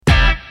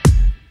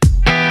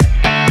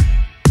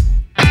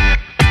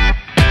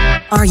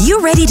Are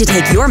you ready to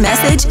take your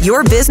message,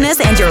 your business,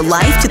 and your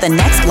life to the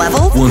next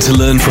level? Want to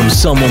learn from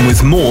someone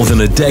with more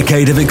than a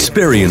decade of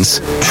experience,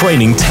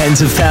 training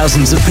tens of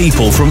thousands of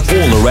people from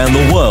all around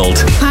the world?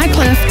 Hi,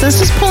 Cliff.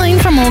 This is Pauline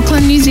from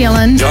Auckland, New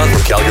Zealand. John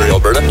from Calgary,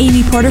 Alberta.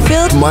 Amy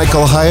Porterfield.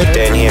 Michael Hyatt.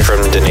 Dan here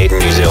from Dunedin,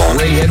 New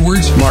Zealand. Ray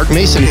Edwards. Mark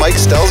Mason. Mike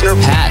Stelzner.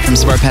 Pat from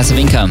Smart Passive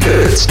Income.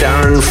 It's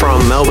Darren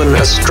from Melbourne,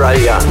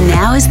 Australia.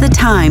 Now is the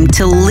time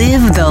to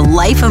live the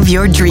life of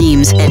your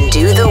dreams and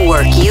do the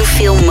work you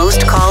feel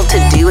most called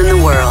to do in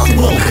the world.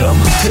 Welcome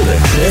to the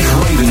Cliff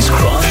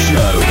Ravenscraft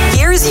Show.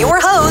 Here's your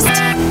host,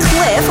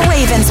 Cliff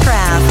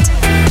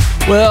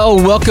Ravenscraft. Well,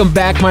 welcome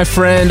back, my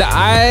friend.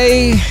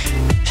 I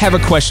have a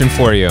question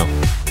for you.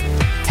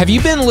 Have you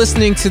been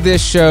listening to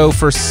this show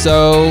for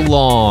so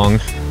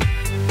long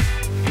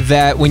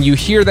that when you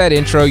hear that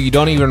intro, you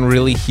don't even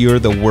really hear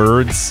the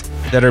words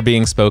that are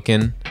being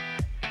spoken?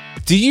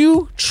 Do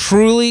you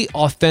truly,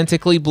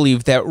 authentically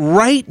believe that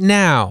right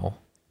now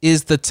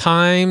is the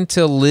time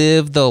to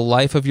live the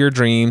life of your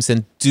dreams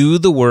and do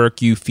the work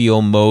you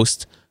feel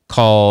most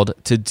called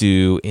to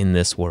do in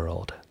this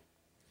world?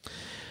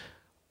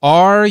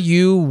 Are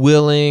you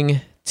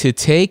willing to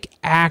take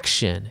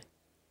action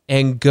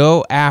and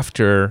go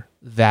after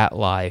that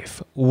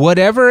life,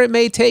 whatever it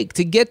may take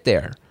to get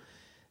there?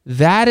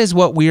 That is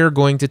what we are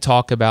going to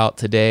talk about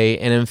today.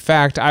 And in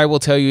fact, I will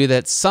tell you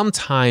that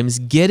sometimes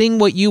getting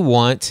what you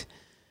want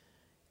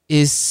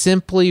is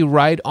simply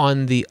right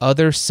on the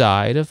other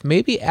side of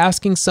maybe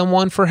asking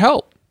someone for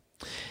help.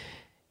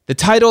 The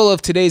title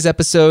of today's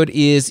episode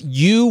is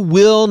You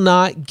Will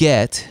Not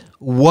Get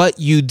What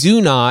You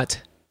Do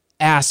Not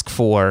Ask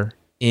For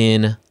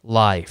in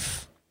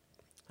Life.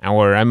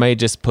 Or I might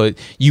just put,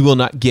 You Will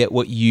Not Get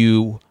What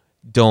You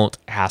Don't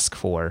Ask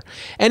For.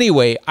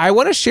 Anyway, I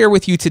want to share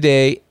with you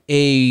today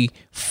a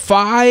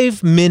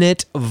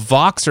 5-minute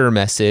Voxer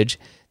message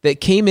that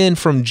came in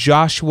from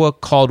Joshua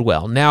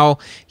Caldwell. Now,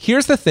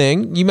 here's the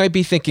thing. You might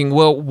be thinking,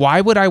 well,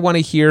 why would I want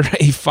to hear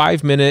a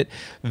 5-minute,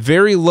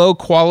 very low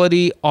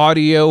quality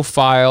audio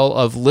file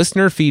of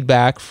listener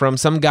feedback from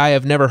some guy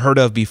I've never heard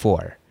of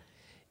before?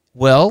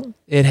 Well,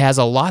 it has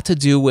a lot to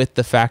do with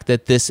the fact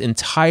that this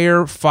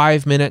entire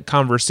 5-minute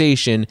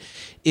conversation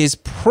is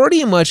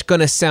pretty much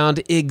going to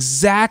sound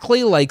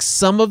exactly like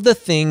some of the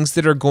things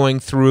that are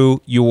going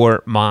through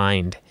your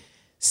mind.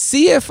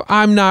 See if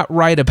I'm not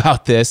right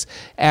about this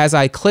as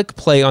I click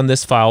play on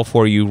this file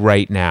for you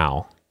right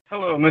now.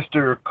 Hello,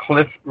 Mr.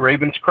 Cliff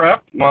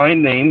Ravenscraft. My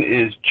name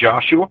is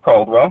Joshua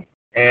Caldwell,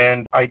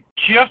 and I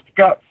just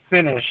got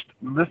finished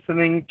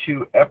listening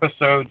to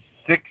episode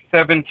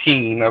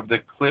 617 of the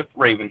Cliff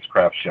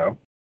Ravenscraft Show,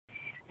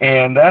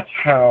 and that's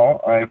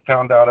how I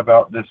found out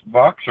about this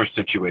Voxer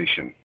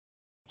situation.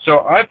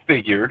 So I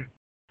figured,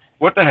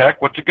 what the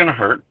heck, what's it going to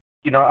hurt?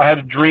 You know, I had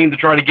a dream to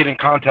try to get in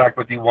contact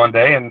with you one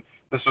day, and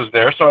this was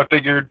there, so I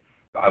figured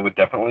I would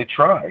definitely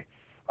try.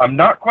 I'm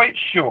not quite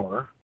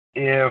sure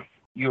if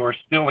you're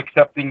still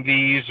accepting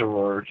these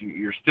or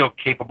you're still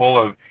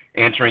capable of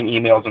answering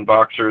emails and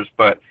Voxers,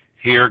 but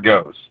here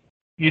goes.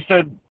 You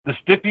said the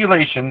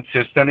stipulation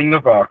to sending the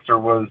Voxer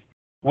was,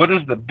 what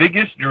is the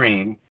biggest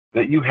dream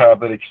that you have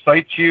that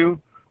excites you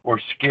or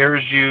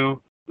scares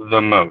you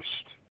the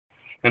most?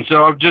 And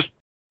so I've just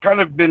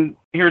kind of been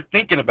here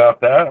thinking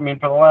about that. I mean,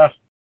 for the last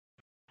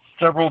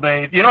several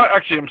days. You know,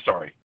 actually, I'm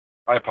sorry.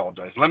 I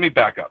apologize. Let me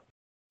back up.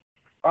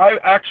 I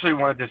actually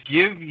wanted to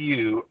give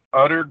you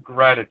utter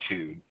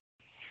gratitude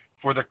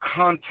for the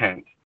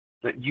content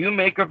that you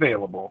make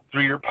available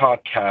through your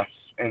podcasts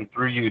and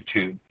through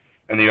YouTube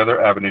and the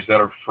other avenues that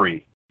are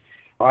free.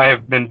 I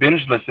have been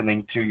binge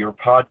listening to your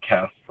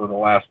podcast for the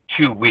last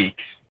 2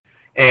 weeks,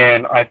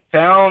 and I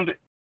found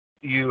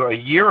you a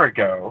year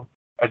ago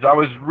as I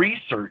was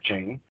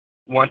researching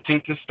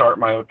wanting to start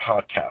my own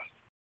podcast,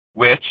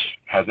 which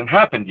hasn't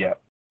happened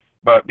yet.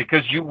 But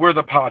because you were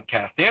the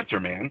podcast answer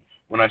man,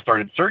 when I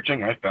started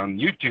searching, I found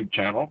the YouTube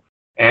channel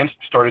and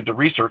started to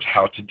research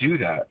how to do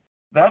that.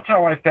 That's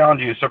how I found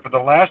you. So for the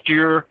last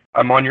year,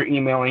 I'm on your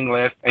emailing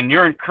list, and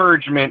your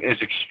encouragement is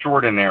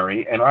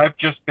extraordinary. And I've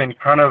just been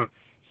kind of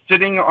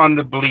sitting on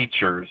the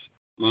bleachers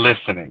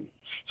listening.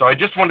 So I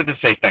just wanted to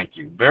say thank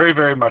you. Very,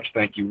 very much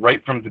thank you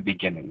right from the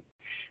beginning.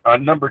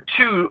 Number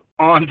two,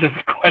 on to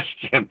the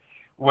question,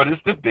 what is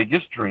the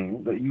biggest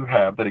dream that you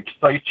have that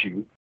excites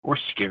you or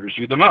scares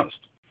you the most?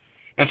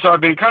 And so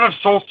I've been kind of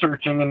soul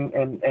searching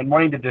and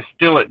wanting to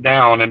distill it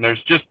down. And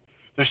there's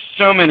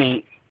so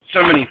many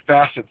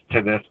facets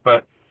to this,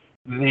 but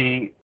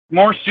the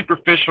more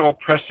superficial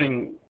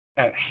pressing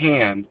at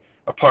hand,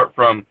 apart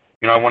from,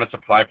 you know, I want to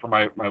supply for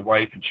my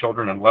wife and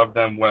children and love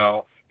them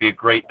well, be a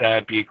great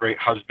dad, be a great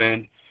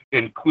husband,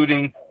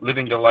 including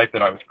living the life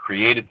that I was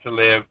created to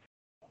live.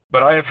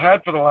 But I have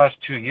had for the last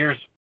 2 years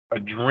a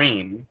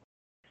dream,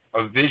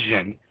 a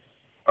vision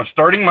of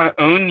starting my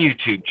own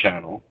YouTube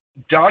channel,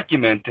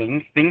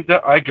 documenting things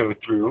that I go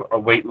through, a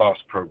weight loss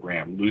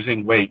program,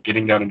 losing weight,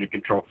 getting that under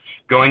control,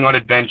 going on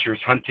adventures,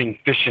 hunting,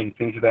 fishing,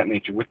 things of that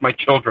nature, with my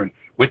children,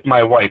 with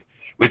my wife,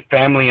 with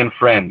family and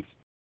friends.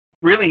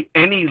 Really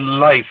any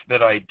life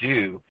that I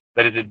do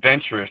that is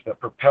adventurous, that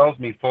propels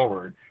me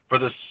forward for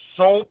the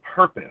sole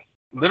purpose,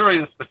 literally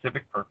the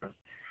specific purpose,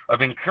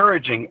 of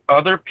encouraging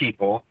other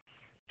people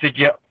to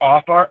get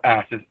off our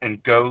asses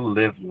and go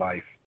live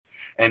life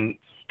and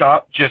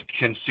stop just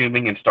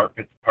consuming and start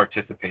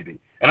participating.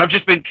 And I've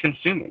just been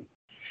consuming.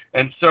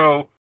 And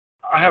so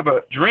I have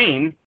a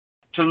dream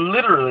to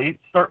literally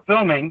start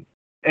filming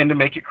and to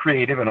make it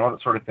creative and all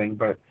that sort of thing.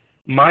 But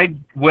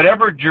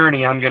whatever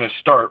journey I'm going to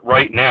start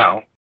right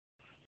now,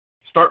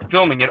 start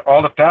filming it,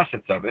 all the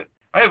facets of it.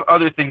 I have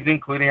other things,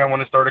 including I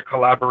want to start a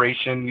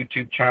collaboration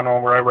YouTube channel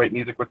where I write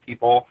music with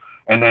people.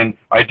 And then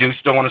I do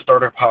still want to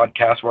start a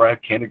podcast where I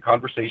have candid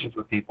conversations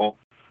with people.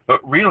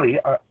 But really,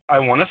 I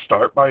want to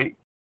start by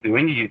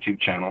doing a YouTube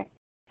channel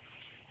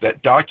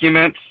that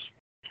documents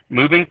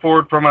moving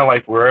forward from my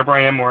life, wherever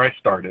I am, where I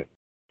started,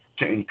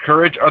 to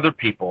encourage other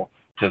people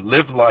to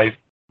live life,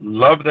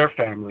 love their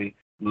family,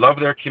 love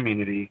their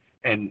community,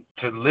 and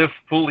to live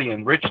fully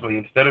and richly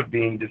instead of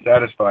being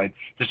dissatisfied,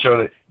 to show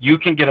that you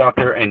can get out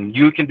there and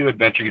you can do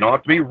adventure. You don't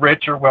have to be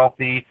rich or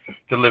wealthy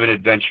to live an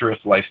adventurous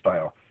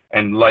lifestyle,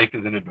 and life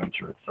is an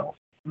adventure itself.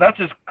 That's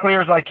as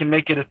clear as I can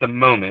make it at the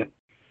moment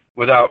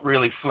without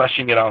really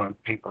fleshing it out on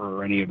paper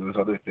or any of those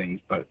other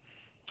things. But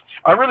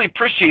I really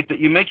appreciate that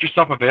you make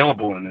yourself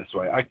available in this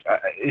way.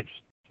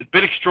 It's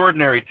been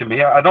extraordinary to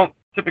me. I don't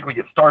typically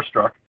get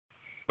starstruck,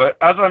 but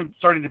as I'm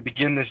starting to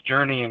begin this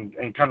journey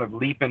and kind of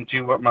leap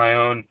into what my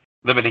own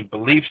limiting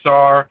beliefs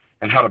are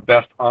and how to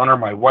best honor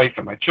my wife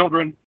and my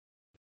children,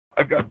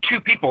 I've got two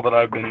people that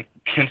I've been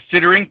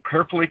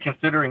carefully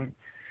considering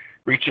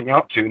reaching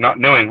out to, not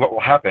knowing what will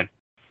happen.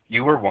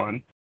 You are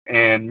one,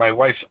 and my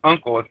wife's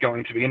uncle is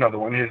going to be another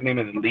one. His name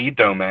is Lee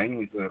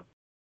Domang. He's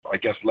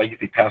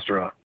legacy pastor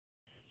of a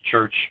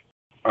church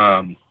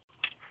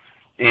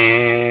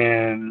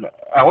in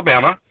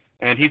Alabama,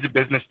 and he's a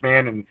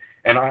businessman,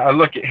 and I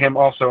look at him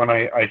also, and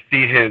I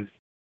see his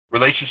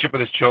relationship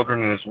with his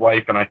children and his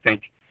wife, and I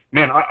think,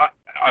 man,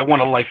 I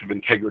want a life of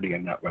integrity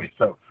in that way.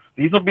 So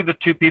these will be the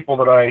two people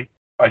that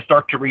I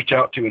start to reach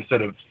out to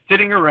instead of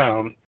sitting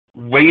around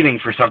waiting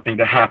for something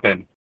to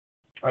happen.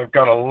 I've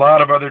got a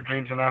lot of other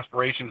dreams and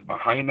aspirations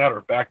behind that,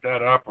 or back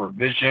that up, or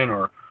vision,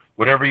 or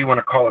whatever you want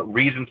to call it,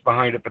 reasons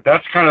behind it. But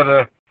that's kind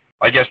of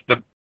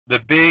the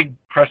big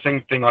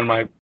pressing thing on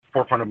my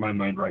forefront of my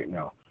mind right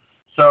now.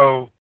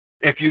 So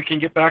if you can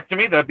get back to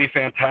me, that'd be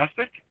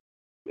fantastic.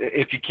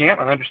 If you can't,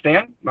 I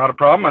understand. Not a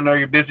problem. I know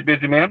you're a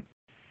busy man.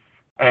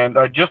 And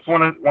I just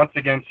want to once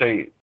again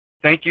say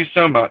thank you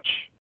so much.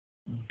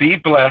 Be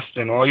blessed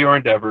in all your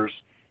endeavors,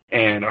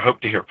 and I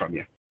hope to hear from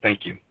you.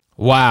 Thank you.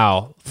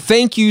 Wow.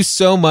 Thank you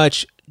so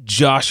much,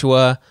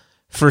 Joshua,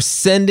 for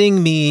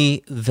sending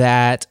me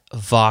that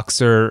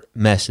Voxer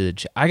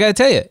message. I got to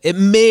tell you, it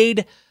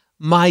made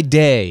my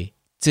day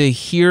to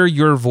hear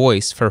your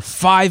voice for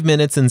 5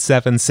 minutes and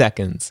 7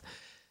 seconds.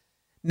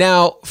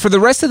 Now, for the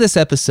rest of this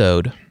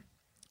episode,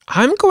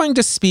 I'm going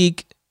to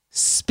speak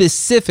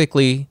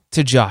specifically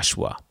to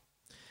Joshua.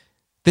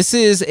 This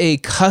is a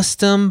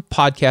custom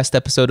podcast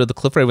episode of the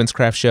Cliff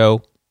Ravenscraft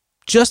Show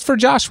just for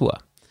Joshua.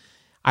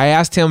 I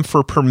asked him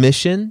for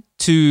permission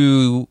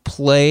to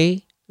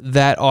play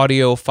that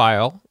audio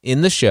file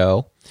in the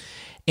show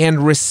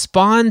and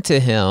respond to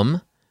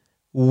him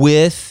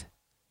with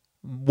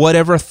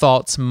whatever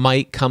thoughts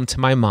might come to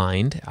my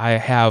mind. I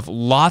have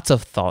lots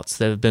of thoughts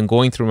that have been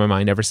going through my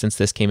mind ever since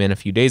this came in a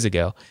few days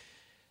ago.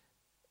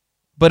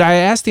 But I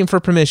asked him for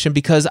permission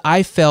because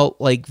I felt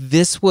like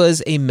this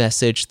was a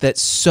message that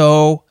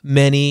so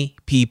many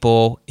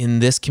people in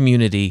this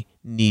community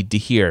need to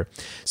hear.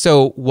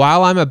 So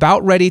while I'm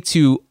about ready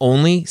to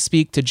only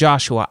speak to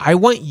Joshua, I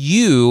want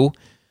you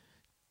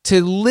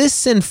to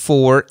listen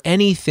for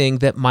anything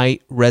that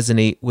might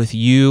resonate with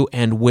you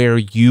and where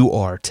you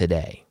are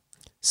today.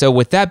 So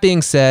with that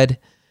being said,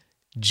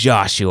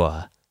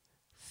 Joshua,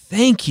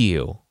 thank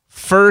you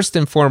first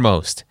and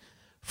foremost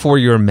for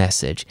your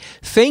message.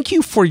 Thank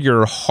you for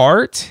your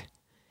heart,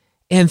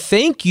 and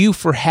thank you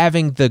for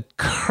having the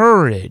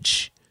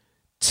courage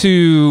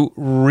to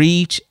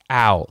reach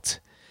out.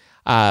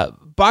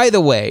 By the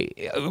way,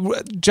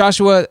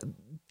 Joshua,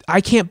 I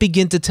can't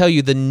begin to tell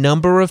you the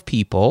number of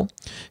people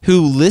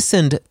who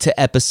listened to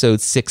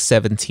episode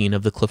 617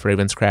 of the Cliff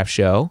Ravenscraft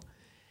Show,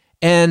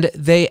 and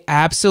they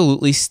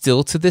absolutely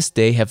still to this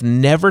day have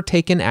never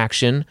taken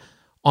action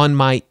on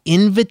my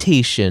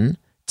invitation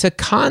to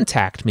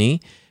contact me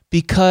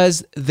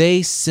because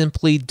they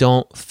simply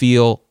don't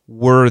feel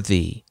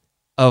worthy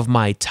of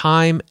my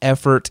time,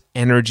 effort,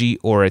 energy,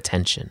 or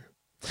attention.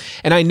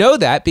 And I know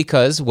that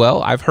because,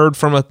 well, I've heard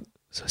from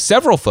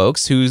several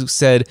folks who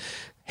said,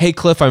 hey,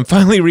 Cliff, I'm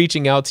finally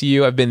reaching out to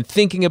you. I've been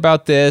thinking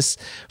about this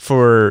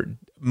for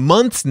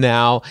months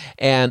now,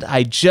 and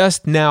I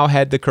just now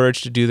had the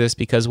courage to do this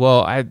because,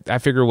 well, I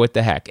figure what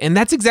the heck. And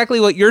that's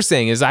exactly what you're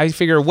saying is I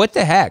figure what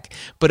the heck.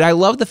 But I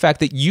love the fact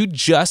that you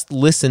just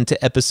listened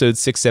to episode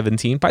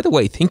 617. By the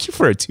way, thank you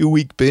for a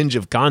 2-week binge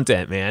of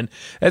content, man.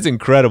 That's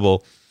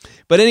incredible.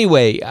 But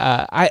anyway,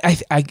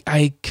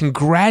 I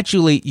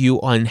congratulate you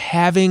on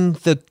having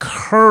the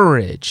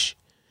courage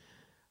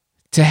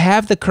to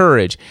have the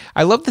courage.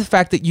 I love the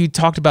fact that you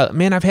talked about,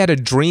 man, I've had a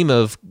dream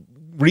of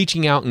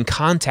reaching out and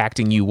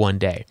contacting you one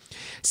day.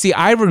 See,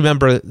 I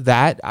remember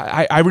that.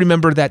 I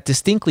remember that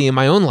distinctly in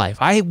my own life.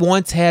 I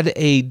once had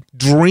a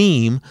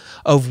dream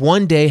of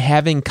one day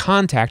having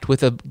contact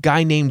with a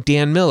guy named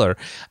Dan Miller,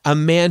 a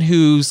man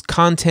whose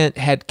content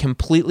had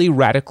completely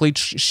radically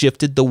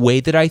shifted the way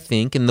that I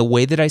think and the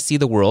way that I see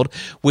the world,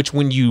 which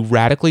when you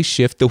radically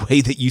shift the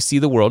way that you see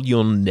the world,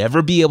 you'll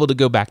never be able to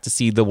go back to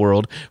see the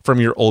world from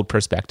your old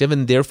perspective,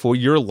 and therefore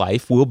your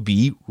life will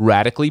be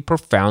radically,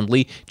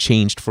 profoundly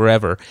changed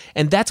forever.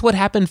 And that's what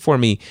happened for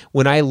me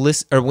when I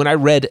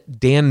read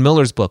Dan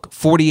Miller's book,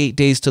 48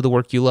 Days to the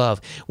Work You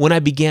Love, when I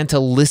began to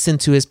listen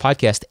to his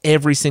podcast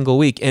every single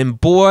week. And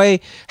boy,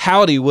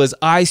 howdy, was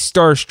I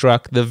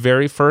starstruck the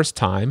very first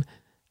time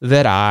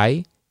that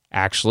I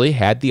actually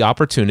had the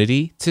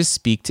opportunity to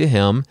speak to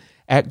him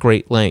at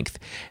great length.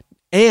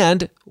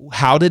 And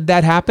how did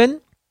that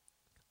happen?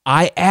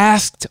 I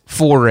asked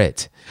for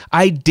it.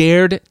 I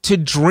dared to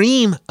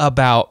dream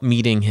about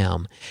meeting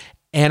him.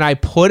 And I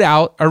put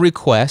out a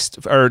request,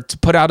 or to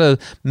put out a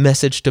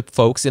message to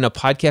folks in a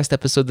podcast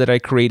episode that I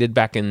created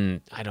back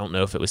in, I don't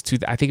know if it was,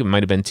 I think it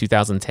might have been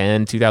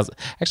 2010, 2000.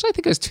 Actually, I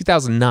think it was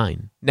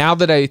 2009. Now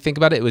that I think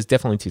about it, it was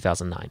definitely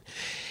 2009.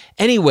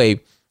 Anyway,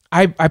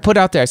 I put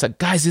out there, I said,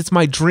 guys, it's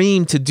my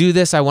dream to do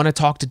this. I want to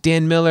talk to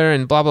Dan Miller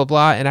and blah, blah,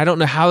 blah. And I don't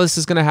know how this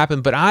is going to happen,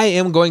 but I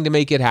am going to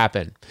make it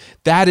happen.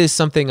 That is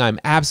something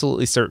I'm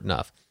absolutely certain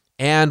of.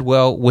 And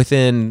well,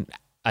 within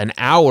an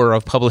hour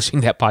of publishing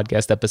that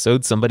podcast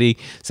episode, somebody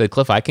said,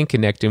 Cliff, I can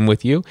connect him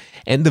with you.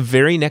 And the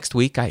very next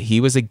week, he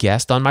was a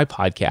guest on my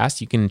podcast.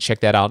 You can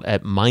check that out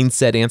at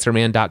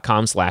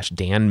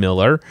mindsetanswerman.com/Dan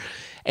Miller.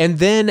 And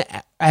then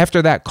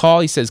after that call,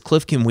 he says,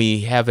 Cliff, can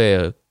we have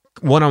a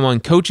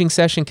one-on-one coaching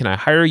session? Can I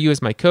hire you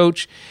as my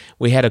coach?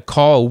 We had a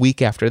call a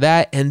week after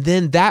that. And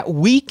then that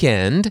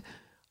weekend,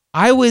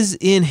 I was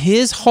in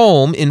his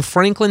home in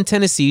Franklin,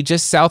 Tennessee,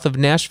 just south of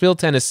Nashville,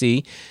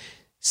 Tennessee,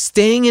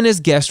 staying in his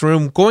guest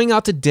room, going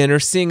out to dinner,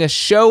 seeing a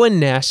show in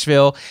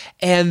Nashville,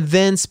 and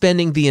then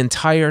spending the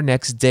entire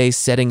next day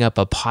setting up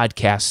a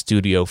podcast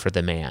studio for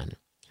the man.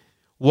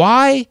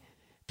 Why?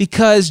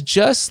 Because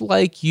just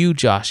like you,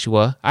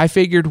 Joshua, I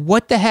figured,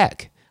 what the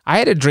heck? I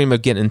had a dream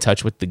of getting in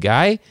touch with the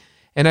guy,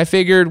 and I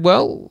figured,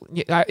 well,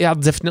 I'll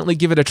definitely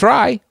give it a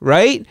try,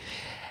 right?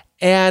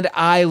 And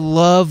I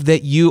love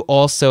that you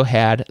also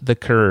had the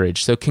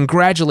courage. So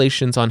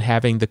congratulations on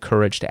having the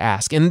courage to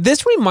ask. And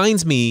this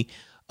reminds me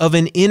of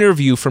an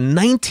interview from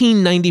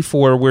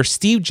 1994 where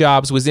Steve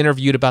Jobs was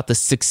interviewed about the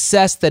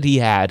success that he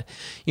had.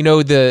 You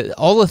know,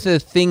 all of the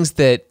things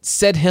that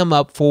set him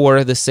up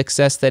for the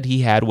success that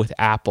he had with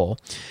Apple.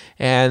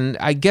 And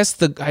I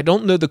guess I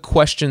don't know the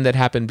question that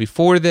happened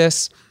before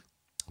this,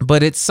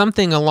 but it's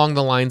something along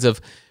the lines of,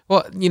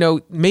 well, you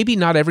know, maybe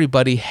not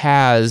everybody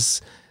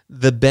has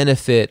the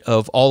benefit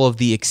of all of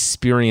the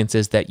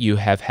experiences that you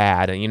have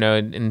had. And, you know,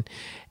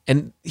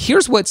 and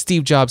here's what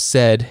Steve Jobs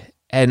said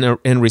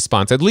in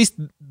response. At least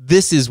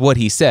this is what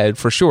he said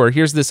for sure.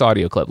 Here's this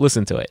audio clip.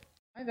 Listen to it.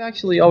 I've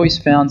actually always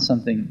found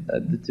something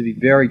to be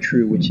very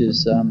true, which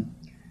is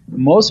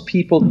most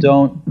people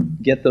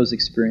don't get those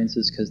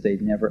experiences because they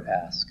never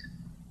ask.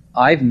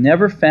 I've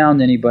never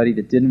found anybody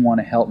that didn't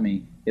want to help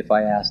me if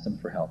I asked them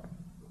for help.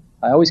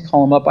 I always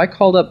call them up. I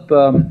called up,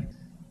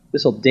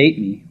 this will date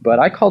me, but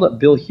I called up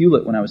Bill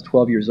Hewlett when I was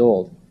 12 years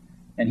old,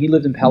 and he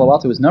lived in Palo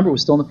Alto. His number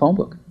was still in the phone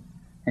book.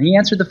 And he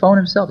answered the phone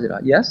himself. He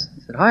said, yes?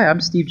 He said, hi,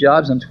 I'm Steve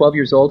Jobs. I'm 12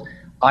 years old.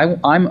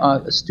 I'm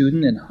a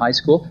student in high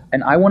school,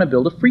 and I want to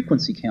build a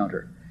frequency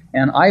counter.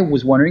 And I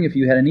was wondering if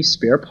you had any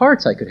spare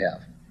parts I could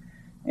have.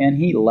 And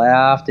he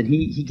laughed, and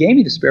he gave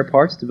me the spare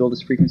parts to build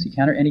this frequency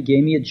counter, and he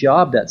gave me a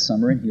job that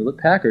summer in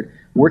Hewlett-Packard,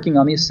 working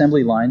on the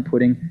assembly line,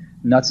 putting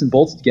nuts and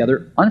bolts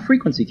together on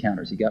frequency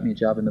counters. He got me a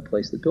job in the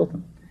place that built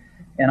them.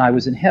 And I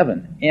was in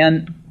heaven.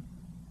 And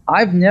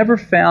I've never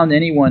found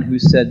anyone who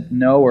said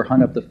no or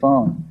hung up the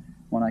phone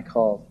when I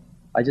called.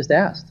 I just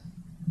asked.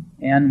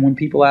 And when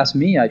people ask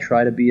me, I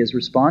try to be as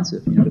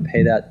responsive, you know, to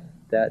pay that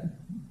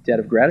debt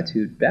of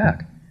gratitude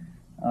back.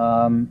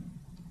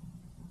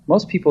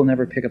 Most people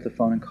never pick up the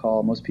phone and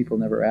call. Most people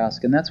never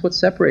ask. And that's what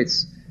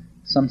separates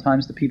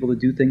sometimes the people that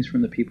do things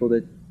from the people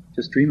that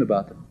just dream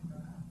about them.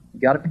 You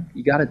got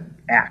to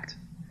act.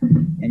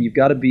 And you've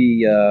got to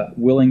be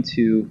willing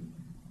to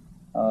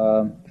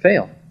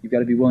fail. You've got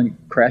to be willing to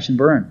crash and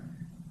burn.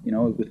 You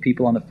know, with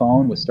people on the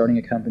phone, with starting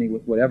a company,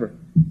 with whatever.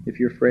 If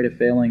you're afraid of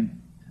failing,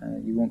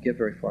 you won't get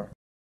very far.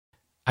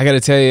 I got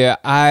to tell you,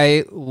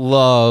 I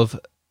love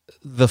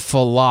the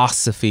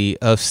philosophy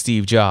of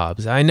Steve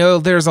Jobs. I know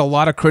there's a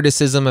lot of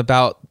criticism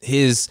about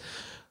his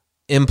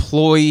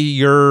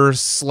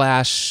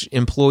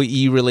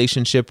employer/employee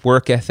relationship,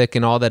 work ethic,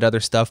 and all that other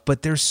stuff,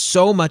 but there's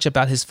so much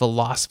about his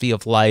philosophy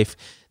of life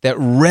that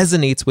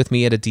resonates with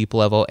me at a deep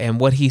level, and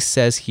what he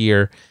says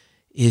here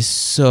is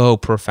so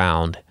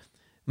profound.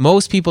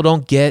 Most people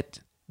don't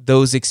get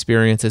those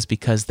experiences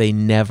because they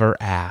never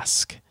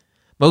ask.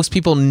 Most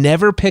people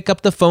never pick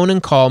up the phone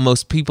and call.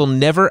 Most people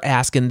never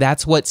ask, and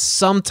that's what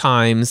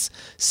sometimes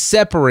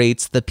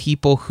separates the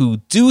people who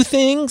do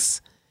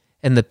things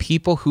and the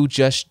people who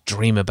just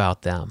dream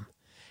about them.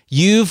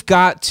 You've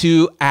got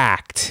to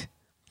act.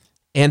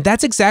 And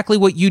that's exactly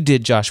what you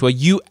did, Joshua.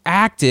 You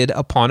acted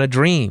upon a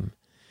dream.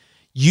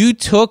 You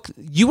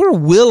were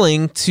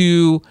willing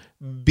to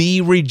be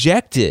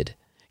rejected.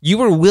 You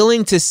were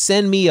willing to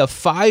send me a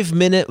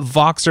 5-minute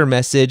Voxer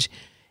message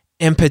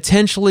and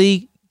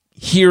potentially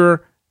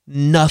hear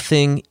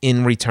nothing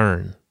in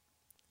return.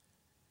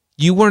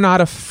 You were not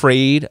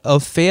afraid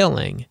of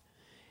failing.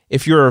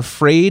 If you're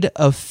afraid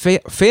of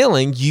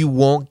failing, you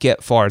won't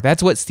get far.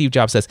 That's what Steve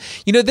Jobs says.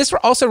 This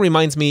also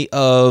reminds me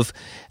of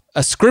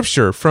a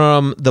scripture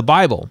from the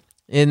Bible.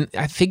 And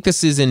I think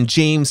this is in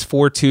James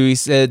 4:2. He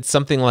said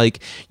something like,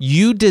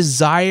 you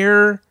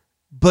desire,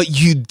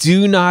 but you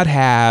do not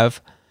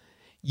have.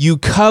 You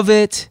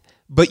covet,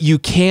 but you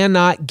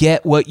cannot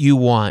get what you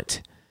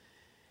want.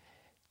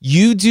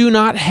 You do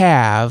not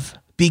have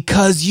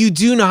because you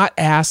do not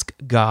ask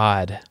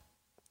God.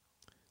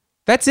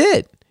 That's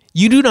it.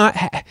 You do not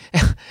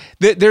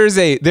there is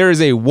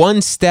a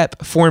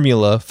one-step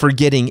formula for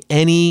getting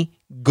any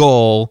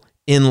goal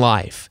in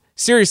life.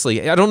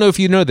 Seriously, I don't know if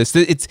you know this.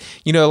 It's,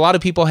 a lot of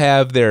people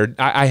have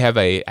I have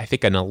I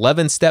think an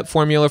 11-step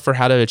formula for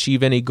how to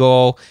achieve any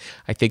goal.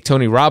 I think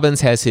Tony Robbins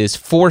has his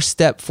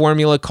 4-step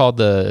formula called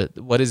the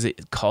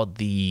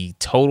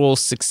total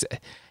success.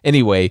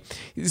 Anyway,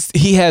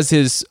 he has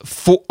his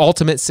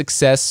ultimate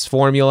success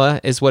formula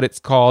is what it's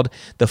called,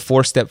 the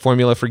 4-step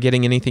formula for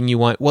getting anything you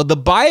want. Well, the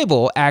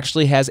Bible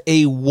actually has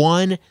a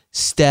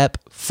 1-step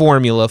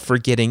formula for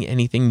getting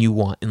anything you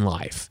want in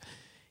life.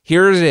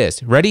 Here it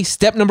is. Ready?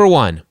 Step number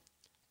 1.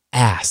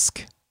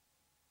 Ask.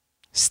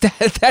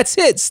 That's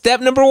it.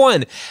 Step number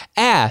 1,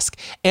 ask.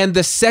 And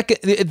the second,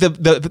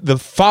 the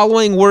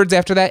following words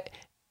after that,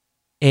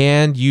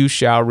 and you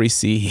shall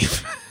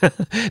receive.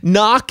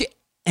 Knock,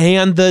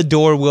 and the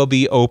door will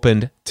be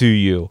opened to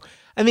you.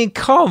 I mean,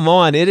 come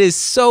on. It is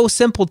so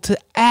simple to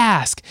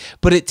ask,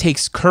 but it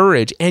takes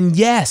courage. And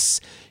yes,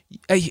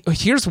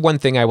 here's one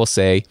thing I will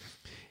say.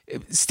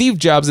 Steve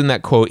Jobs, in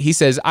that quote, he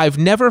says, I've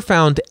never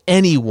found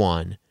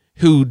anyone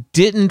who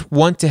didn't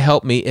want to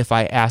help me if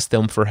I asked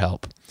them for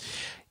help.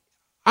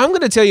 I'm going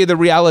to tell you the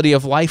reality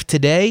of life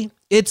today.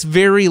 It's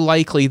very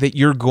likely that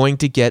you're going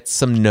to get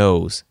some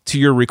no's to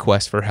your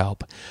request for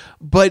help.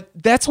 But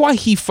that's why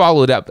he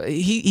followed up.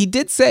 He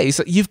did say,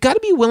 so you've got to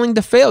be willing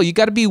to fail. You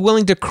got to be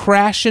willing to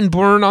crash and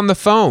burn on the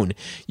phone.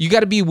 You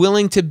got to be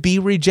willing to be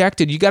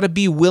rejected. You got to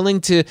be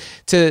willing to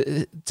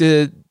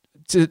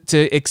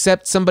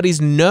accept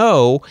somebody's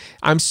no.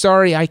 I'm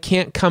sorry, I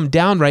can't come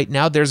down right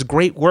now. There's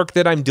great work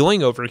that I'm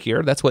doing over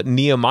here. That's what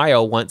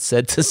Nehemiah once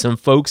said to some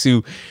folks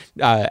who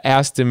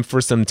asked him for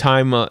some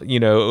time,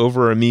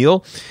 over a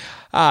meal.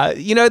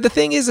 The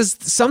thing is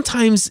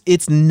sometimes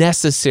it's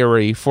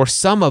necessary for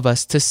some of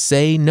us to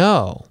say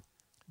no.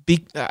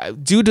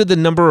 Due to the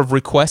number of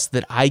requests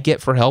that I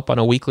get for help on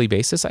a weekly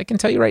basis, I can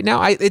tell you right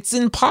now, it's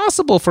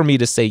impossible for me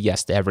to say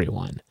yes to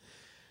everyone.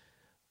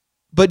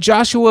 But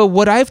Joshua,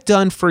 what I've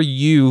done for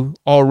you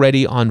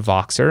already on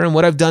Voxer, and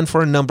what I've done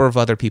for a number of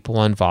other people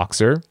on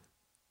Voxer,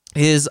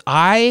 is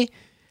I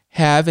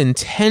have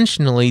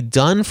intentionally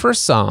done for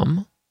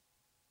some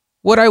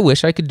what I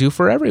wish I could do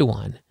for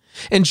everyone.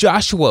 And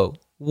Joshua,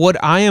 what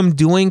I am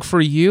doing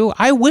for you,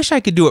 I wish I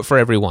could do it for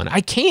everyone.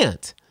 I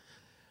can't.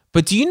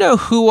 But do you know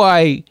who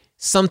I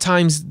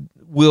sometimes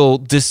will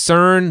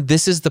discern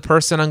this is the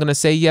person I'm going to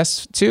say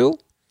yes to?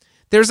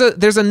 There's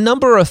a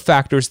number of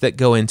factors that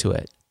go into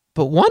it.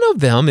 But one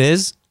of them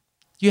is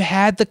you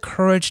had the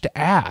courage to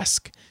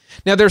ask.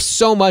 Now, there's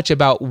so much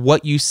about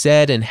what you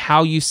said and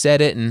how you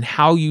said it and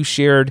how you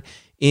shared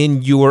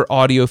in your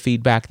audio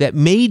feedback that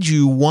made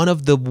you one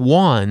of the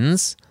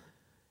ones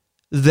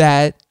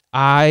that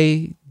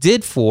I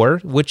did for,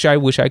 which I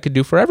wish I could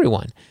do for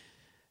everyone.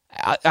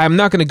 I'm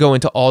not going to go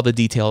into all the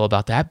detail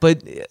about that,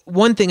 but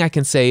one thing I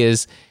can say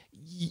is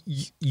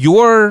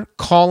your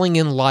calling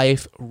in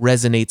life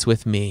resonates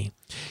with me.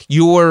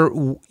 Your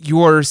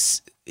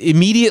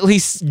immediately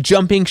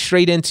jumping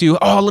straight into,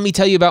 let me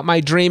tell you about my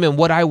dream and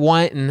what I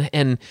want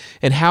and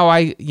how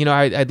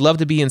I'd love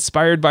to be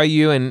inspired by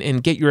you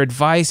and get your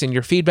advice and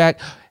your feedback.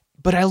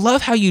 But I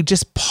love how you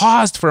just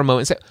paused for a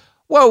moment and said,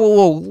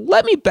 whoa,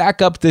 let me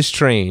back up this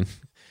train.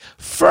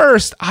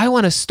 First, I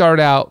want to start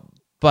out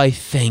by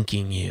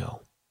thanking you.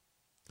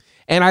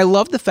 And I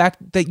love the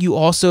fact that you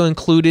also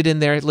included in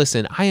there,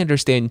 listen, I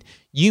understand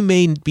you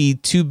may be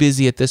too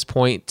busy at this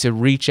point to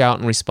reach out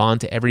and respond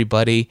to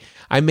everybody.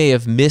 I may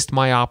have missed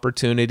my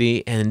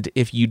opportunity, and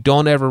if you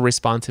don't ever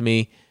respond to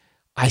me,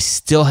 I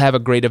still have a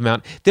great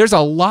amount. There's a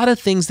lot of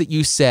things that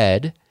you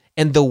said,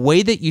 and the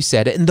way that you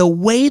said it, and the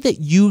way that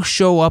you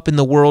show up in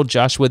the world,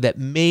 Joshua, that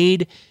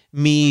made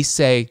me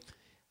say,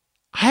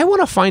 I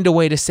want to find a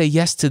way to say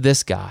yes to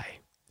this guy.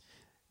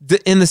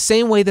 In the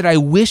same way that I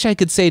wish I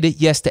could say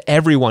yes to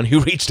everyone who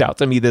reached out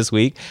to me this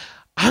week,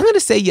 I'm going to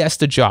say yes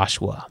to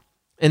Joshua.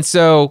 And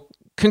so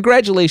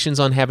congratulations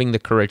on having the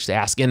courage to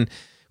ask. And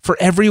for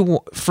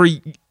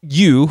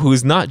you who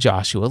is not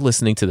Joshua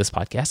listening to this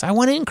podcast, I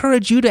want to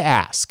encourage you to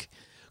ask.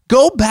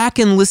 Go back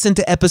and listen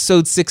to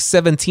episode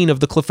 617 of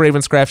the Cliff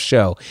Ravenscraft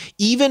Show,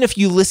 even if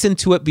you listened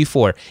to it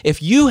before.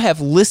 If you have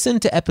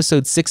listened to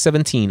episode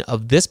 617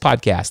 of this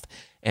podcast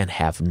and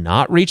have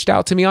not reached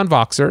out to me on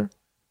Voxer,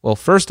 well,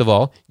 first of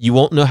all, you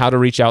won't know how to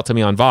reach out to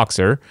me on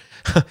Voxer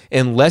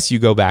unless you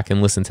go back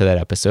and listen to that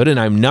episode. And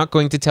I'm not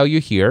going to tell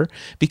you here,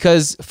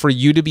 because for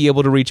you to be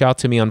able to reach out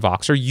to me on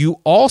Voxer, you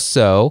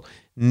also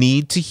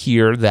need to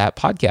hear that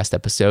podcast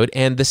episode.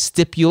 And the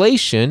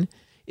stipulation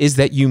is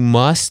that you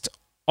must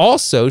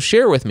also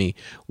share with me,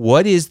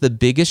 what is the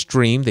biggest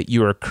dream that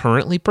you are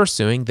currently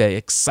pursuing that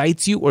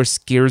excites you or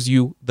scares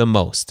you the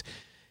most?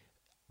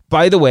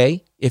 By the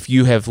way, if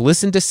you have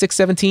listened to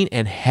 617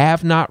 and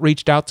have not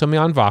reached out to me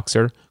on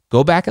Voxer,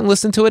 go back and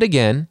listen to it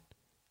again.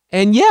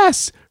 And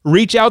yes,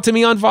 reach out to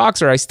me on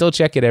Voxer. I still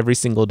check it every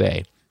single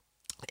day.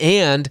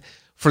 And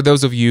for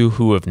those of you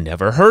who have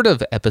never heard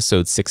of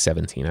episode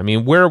 617, I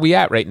mean, where are we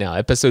at right now?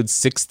 Episode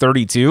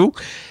 632?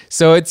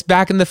 So it's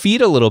back in the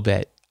feed a little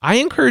bit. I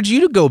encourage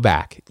you to go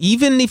back.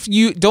 Even if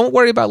you don't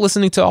worry about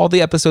listening to all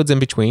the episodes in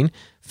between,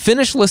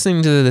 finish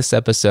listening to this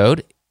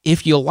episode.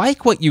 If you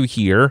like what you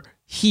hear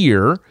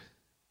here,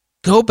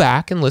 go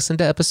back and listen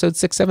to episode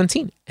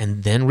 617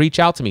 and then reach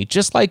out to me,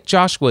 just like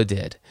Joshua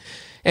did.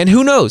 And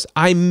who knows,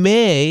 I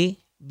may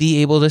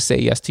be able to say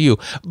yes to you,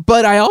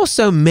 but I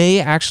also may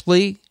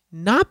actually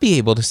not be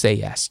able to say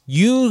yes.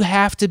 You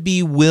have to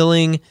be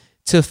willing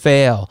to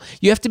fail.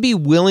 You have to be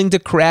willing to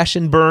crash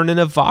and burn in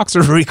a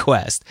Voxer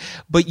request,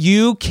 but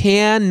you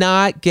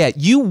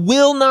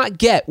will not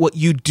get what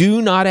you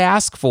do not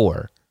ask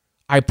for.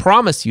 I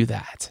promise you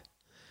that.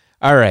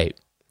 All right.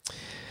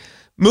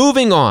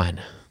 Moving on.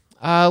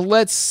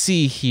 Let's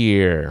see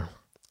here.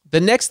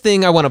 The next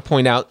thing I want to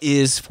point out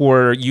is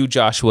for you,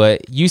 Joshua.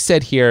 You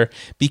said here,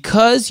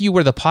 because you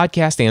were the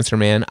podcast answer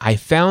man, I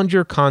found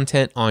your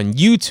content on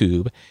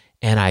YouTube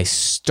and I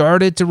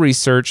started to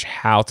research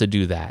how to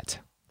do that.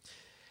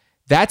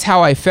 That's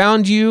how I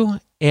found you.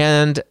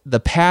 And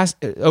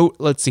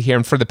let's see here.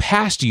 And for the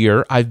past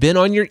year, I've been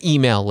on your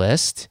email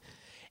list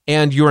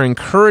and your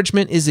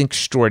encouragement is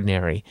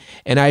extraordinary.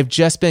 And I've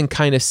just been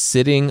kind of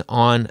sitting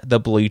on the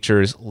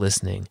bleachers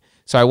listening.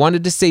 So I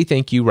wanted to say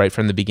thank you right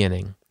from the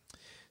beginning.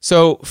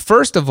 So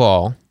first of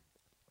all,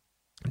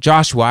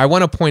 Joshua, I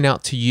want to point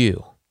out to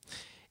you,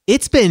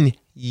 it's been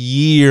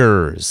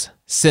years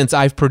since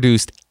I've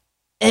produced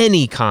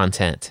any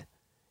content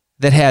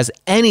that has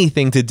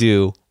anything to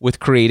do with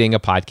creating a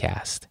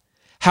podcast.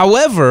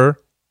 However,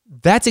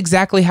 that's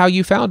exactly how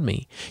you found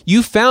me.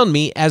 You found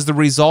me as the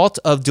result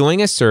of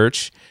doing a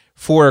search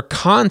for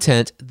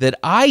content that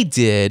I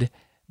did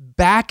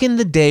back in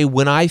the day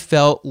when I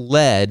felt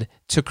led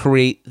to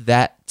create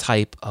that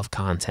type of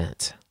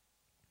content.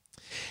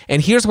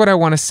 And here's what I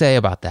want to say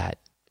about that.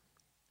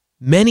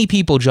 Many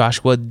people,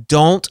 Joshua,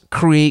 don't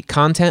create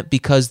content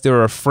because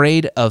they're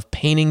afraid of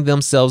painting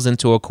themselves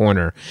into a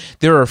corner.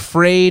 They're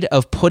afraid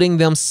of putting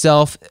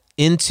themselves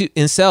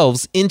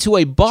into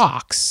a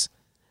box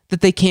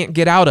that they can't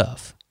get out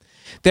of.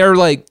 They're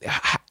like,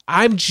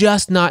 I'm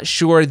just not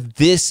sure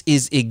this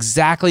is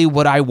exactly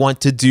what I want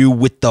to do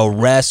with the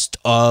rest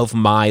of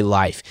my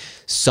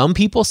life. Some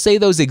people say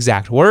those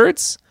exact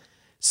words.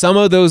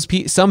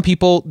 Some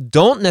people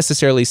don't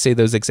necessarily say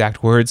those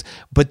exact words,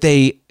 but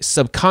they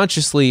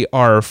subconsciously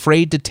are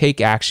afraid to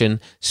take action,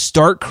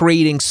 start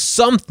creating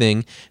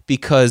something,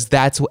 because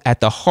that's at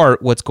the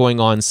heart what's going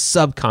on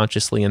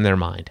subconsciously in their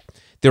mind.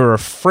 They're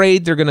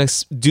afraid they're going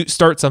to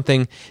start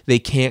something they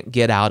can't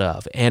get out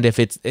of, and if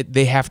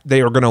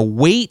they are going to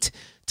wait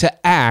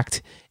to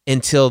act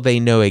until they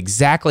know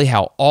exactly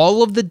how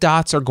all of the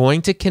dots are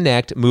going to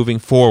connect moving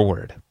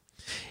forward.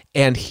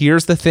 And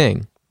here's the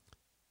thing.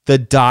 The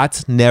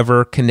dots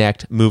never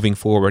connect moving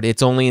forward.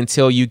 It's only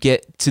until you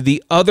get to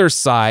the other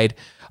side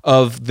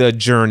of the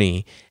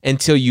journey,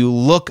 until you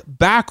look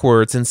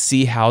backwards and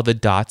see how the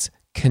dots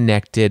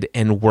connected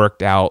and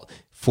worked out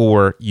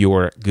for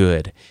your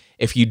good.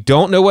 If you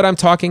don't know what I'm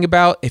talking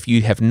about, if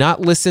you have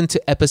not listened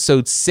to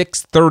episode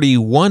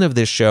 631 of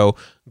this show,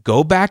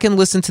 go back and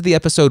listen to the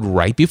episode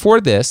right before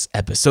this,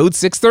 episode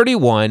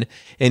 631,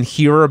 and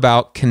hear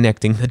about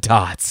connecting the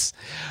dots.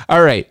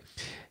 All right,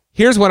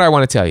 here's what I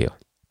want to tell you.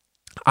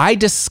 I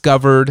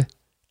discovered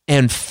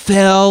and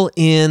fell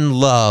in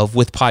love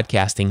with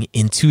podcasting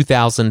in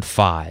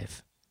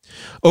 2005.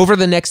 Over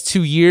the next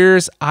 2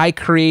 years, I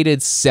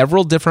created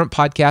several different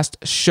podcast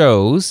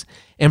shows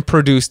and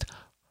produced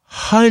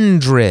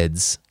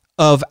hundreds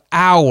of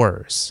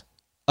hours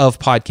of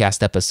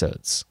podcast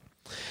episodes.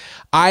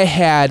 I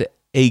had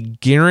a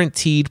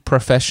guaranteed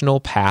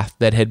professional path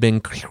that had been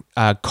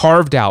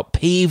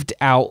paved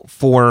out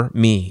for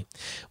me.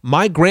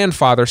 My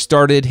grandfather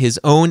started his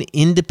own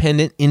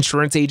independent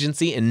insurance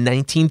agency in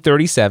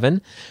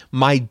 1937.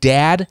 My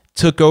dad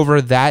took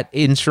over that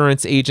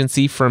insurance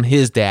agency from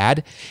his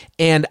dad,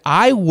 and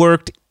I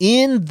worked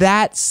in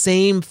that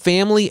same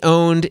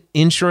family-owned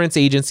insurance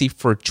agency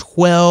for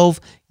 12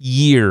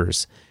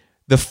 years.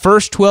 The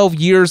first 12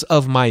 years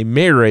of my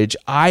marriage,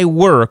 I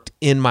worked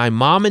in my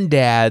mom and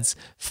dad's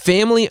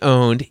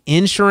family-owned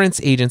insurance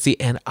agency,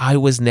 and I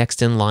was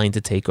next in line to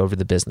take over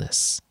the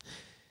business.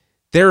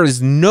 There is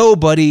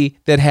nobody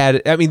that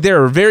had,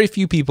 there are very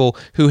few people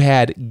who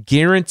had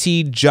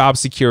guaranteed job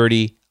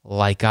security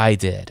like I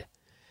did.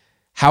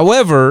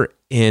 However,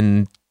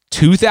 in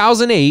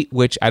 2008,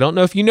 which I don't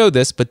know if you know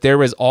this, but there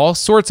was all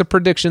sorts of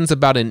predictions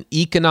about an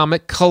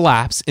economic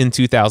collapse in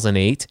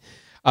 2008,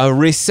 a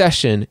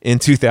recession in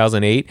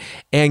 2008,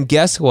 and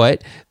guess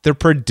what? The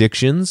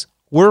predictions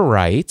were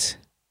right.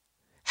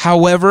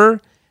 However,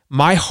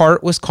 my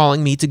heart was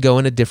calling me to go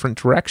in a different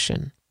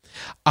direction.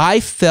 I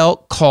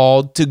felt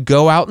called to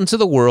go out into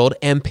the world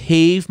and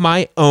pave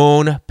my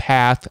own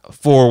path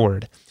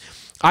forward.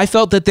 I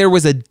felt that there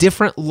was a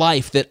different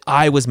life that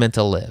I was meant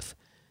to live.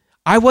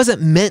 I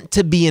wasn't meant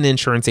to be an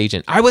insurance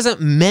agent. I wasn't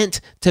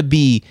meant to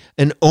be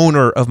an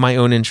owner of my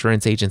own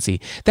insurance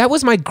agency. That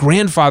was my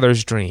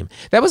grandfather's dream.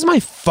 That was my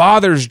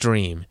father's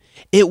dream.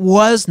 It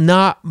was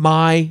not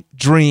my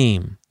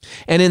dream.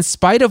 And in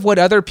spite of what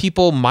other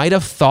people might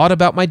have thought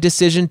about my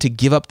decision to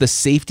give up the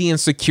safety and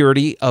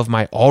security of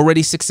my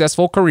already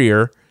successful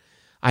career,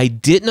 I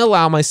didn't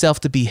allow myself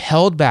to be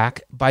held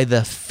back by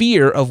the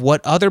fear of what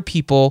other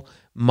people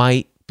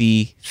might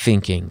be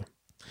thinking.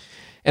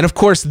 And of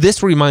course,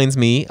 this reminds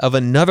me of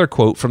another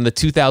quote from the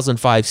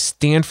 2005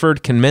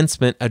 Stanford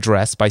commencement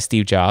address by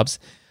Steve Jobs.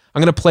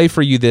 I'm going to play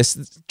for you this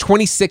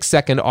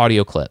 26-second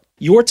audio clip.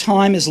 Your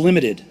time is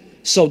limited,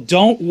 so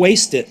don't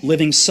waste it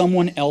living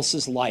someone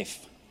else's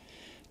life.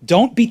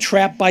 Don't be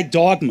trapped by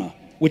dogma,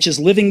 which is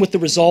living with the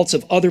results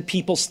of other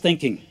people's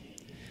thinking.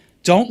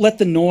 Don't let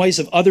the noise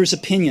of others'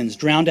 opinions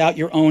drown out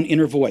your own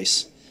inner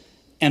voice.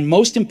 And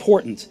most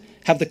important,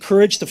 have the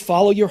courage to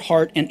follow your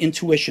heart and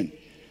intuition.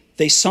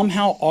 They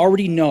somehow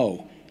already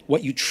know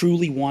what you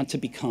truly want to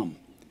become.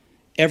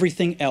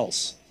 Everything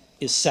else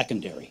is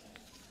secondary.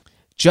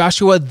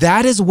 Joshua,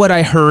 that is what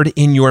I heard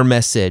in your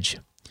message.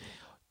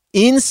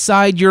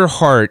 Inside your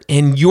heart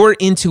and your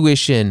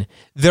intuition,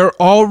 they're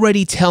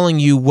already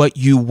telling you what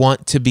you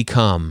want to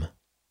become.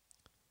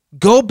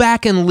 Go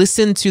back and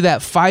listen to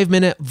that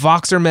 5-minute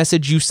Voxer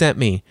message you sent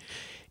me.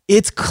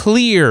 It's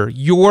clear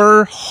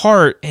your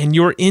heart and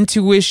your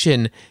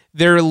intuition,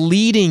 they're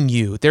leading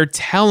you. They're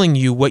telling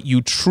you what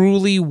you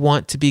truly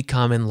want to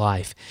become in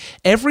life.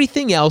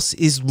 Everything else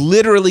is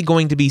literally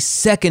going to be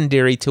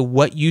secondary to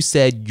what you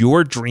said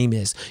your dream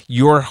is,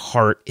 your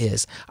heart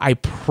is. I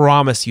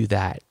promise you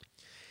that.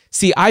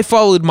 See, I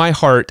followed my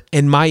heart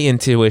and my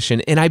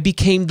intuition, and I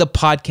became the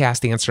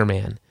podcast answer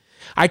man.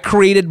 I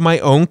created my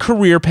own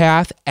career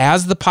path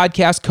as the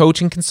podcast coach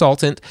and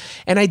consultant,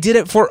 and I did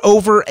it for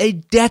over a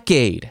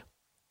decade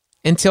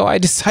until I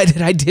decided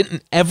I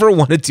didn't ever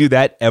want to do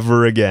that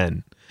ever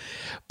again.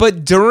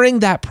 But during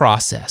that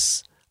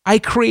process, I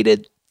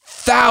created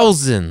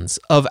thousands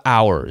of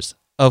hours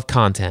of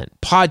content,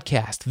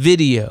 podcast,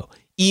 video,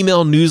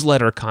 email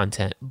newsletter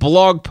content,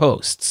 blog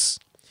posts.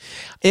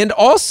 And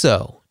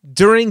also,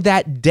 during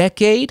that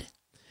decade,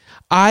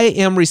 I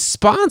am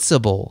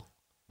responsible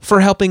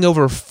for helping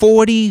over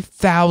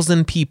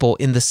 40,000 people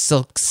in the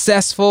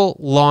successful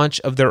launch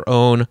of their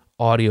own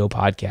audio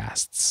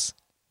podcasts.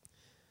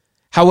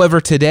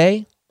 However,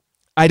 today,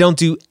 I don't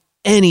do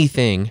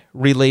anything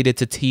related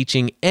to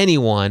teaching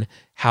anyone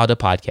how to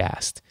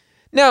podcast.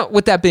 Now,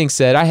 with that being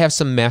said, I have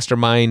some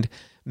mastermind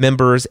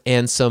members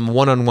and some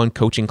one-on-one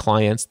coaching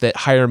clients that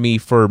hire me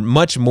for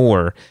much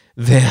more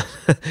than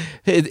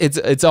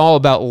it's all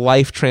about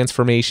life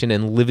transformation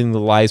and living the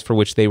lives for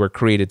which they were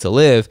created to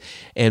live,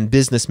 and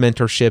business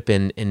mentorship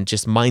and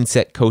just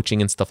mindset coaching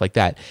and stuff like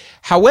that.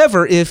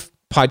 However, if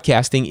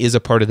podcasting is a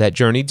part of that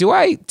journey, do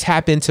I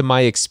tap into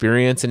my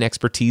experience and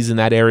expertise in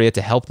that area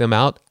to help them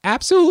out?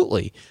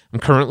 Absolutely. I'm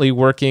currently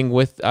working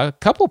with a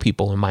couple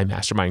people in my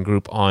mastermind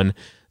group on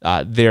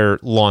their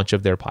launch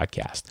of their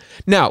podcast.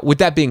 Now, with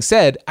that being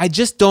said, I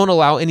just don't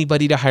allow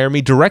anybody to hire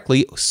me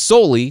directly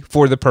solely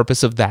for the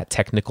purpose of that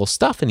technical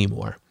stuff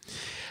anymore.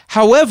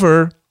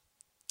 However,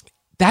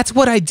 that's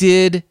what I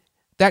did.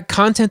 That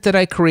content that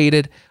I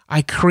created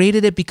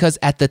it because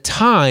at the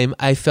time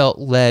I felt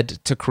led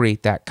to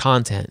create that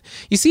content.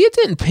 You see, it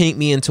didn't paint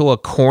me into a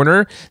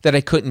corner that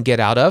I couldn't get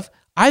out of.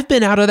 I've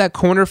been out of that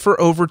corner for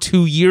over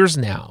 2 years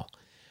now.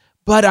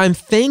 But I'm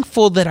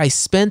thankful that I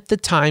spent the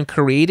time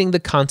creating the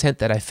content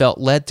that I felt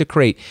led to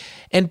create.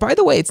 And by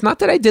the way, it's not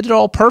that I did it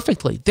all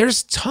perfectly.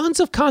 There's tons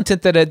of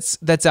content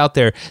that's out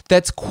there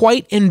that's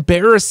quite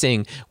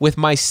embarrassing with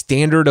my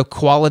standard of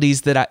quality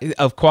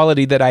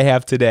that I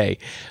have today.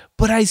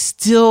 But I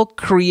still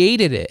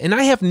created it. And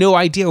I have no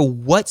idea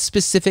what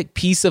specific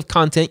piece of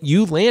content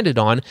you landed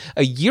on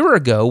a year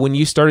ago when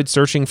you started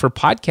searching for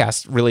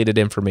podcast-related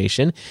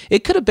information.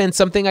 It could have been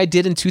something I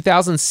did in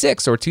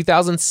 2006 or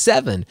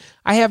 2007.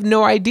 I have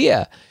no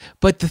idea.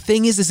 But the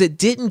thing is it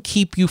didn't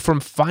keep you from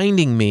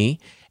finding me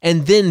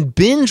and then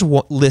binge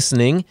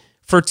listening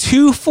for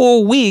 2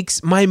 full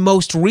weeks my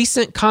most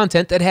recent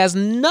content that has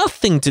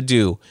nothing to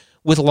do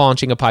with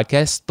launching a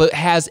podcast, but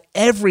has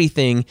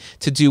everything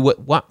to do with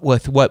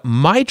what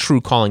my true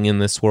calling in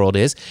this world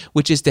is,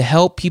 which is to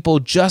help people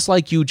just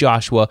like you,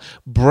 Joshua,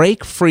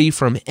 break free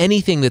from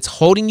anything that's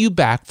holding you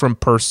back from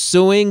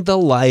pursuing the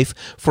life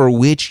for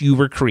which you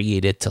were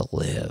created to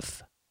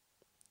live.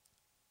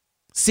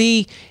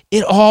 See,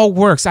 it all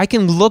works. I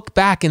can look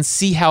back and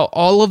see how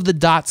all of the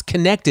dots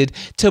connected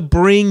to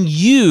bring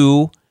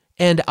you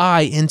and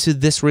I into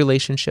this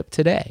relationship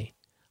today.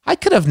 I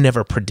could have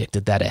never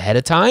predicted that ahead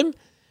of time.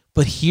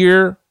 But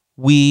here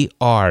we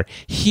are.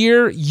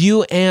 Here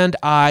you and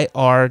I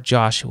are,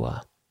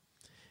 Joshua.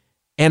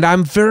 And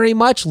I'm very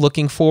much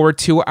looking forward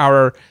to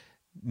our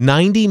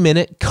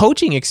 90-minute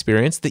coaching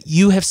experience that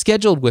you have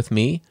scheduled with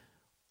me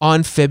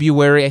on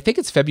February. I think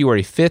it's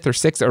February 5th or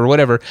 6th or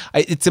whatever.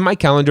 It's in my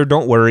calendar.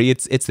 Don't worry.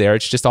 It's there.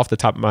 It's just off the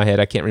top of my head.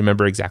 I can't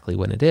remember exactly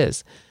when it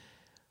is.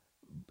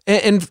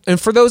 And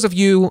for those of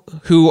you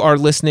who are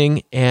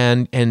listening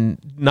and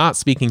not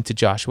speaking to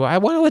Joshua, I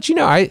want to let you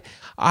know,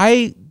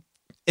 I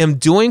am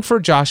doing for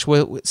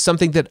Joshua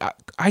something that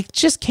I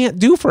just can't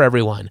do for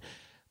everyone.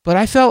 But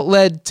I felt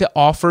led to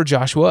offer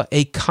Joshua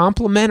a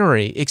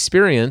complimentary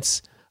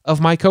experience of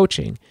my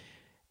coaching.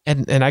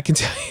 And I can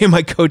tell you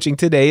my coaching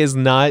today is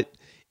not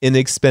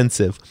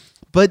inexpensive.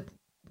 But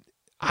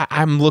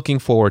I'm looking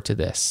forward to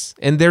this.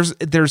 And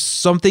there's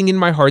something in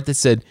my heart that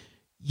said,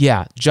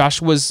 yeah,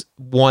 Joshua's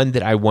one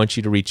that I want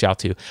you to reach out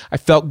to. I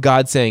felt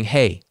God saying,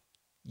 hey,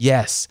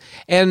 yes.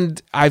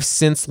 And I've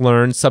since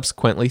learned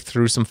subsequently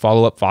through some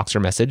follow-up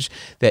Voxer message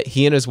that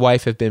he and his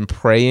wife have been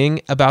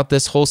praying about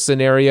this whole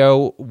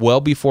scenario well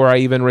before I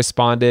even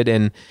responded.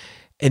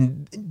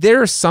 And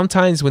there are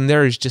sometimes when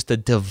there is just a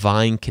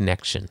divine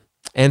connection.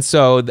 And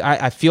so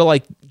I feel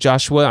like,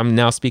 Joshua, I'm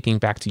now speaking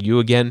back to you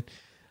again.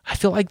 I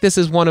feel like this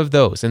is one of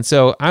those. And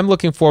so I'm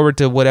looking forward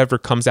to whatever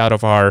comes out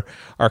of our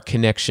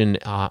connection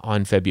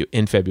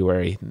in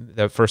February,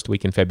 the first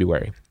week in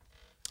February.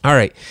 All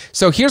right,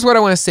 so here's what I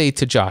want to say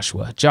to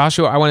Joshua.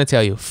 Joshua, I want to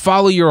tell you,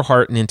 follow your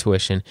heart and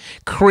intuition.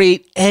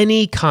 Create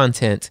any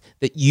content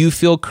that you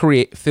feel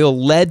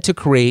led to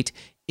create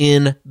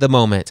in the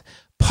moment.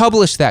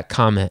 Publish that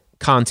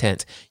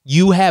content.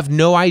 You have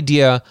no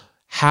idea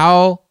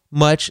how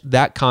much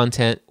that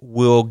content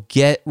will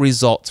get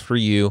results for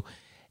you.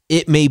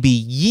 It may be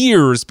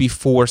years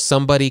before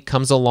somebody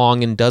comes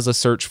along and does a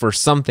search for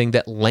something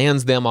that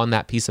lands them on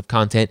that piece of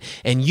content,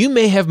 and you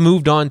may have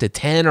moved on to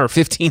 10 or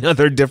 15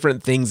 other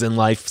different things in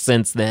life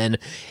since then.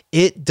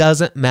 It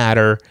doesn't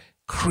matter.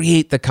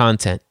 Create the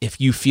content. If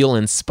you feel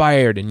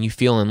inspired and you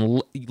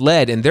feel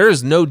led, and there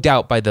is no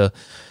doubt by the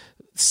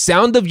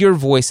sound of your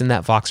voice in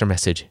that Voxer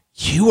message,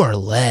 you are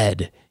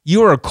led.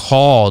 You are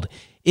called.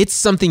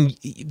 It's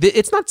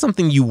not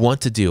something you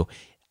want to do.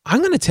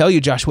 I'm going to tell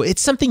you, Joshua,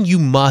 it's something you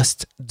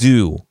must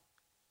do.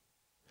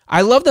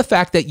 I love the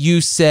fact that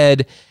you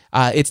said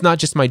it's not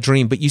just my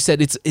dream, but you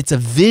said it's a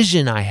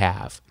vision I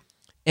have.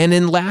 And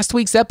in last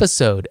week's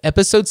episode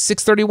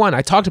 631,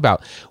 I talked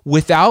about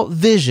without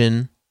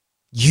vision,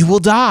 you will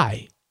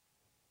die.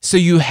 So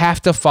you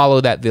have to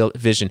follow that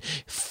vision.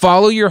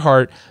 Follow your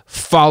heart,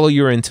 follow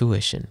your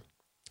intuition.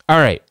 All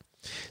right.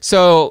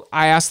 So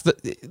I asked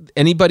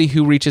anybody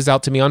who reaches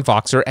out to me on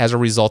Voxer as a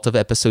result of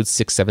episode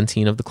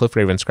 617 of the Cliff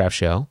Ravenscraft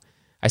Show,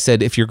 I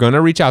said, if you're going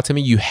to reach out to me,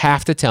 you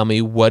have to tell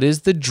me what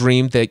is the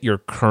dream that you're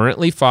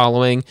currently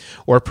following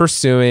or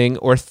pursuing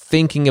or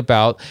thinking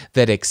about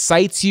that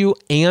excites you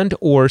and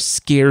or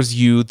scares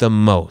you the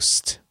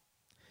most.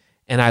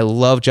 And I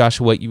love,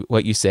 Joshua,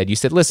 what you said. You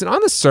said, listen,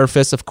 on the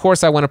surface, of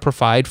course, I want to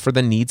provide for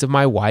the needs of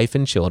my wife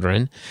and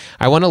children.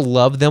 I want to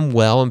love them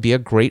well and be a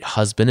great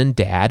husband and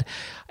dad,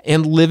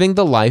 and living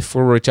the life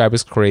for which I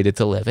was created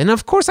to live. And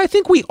of course, I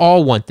think we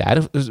all want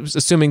that,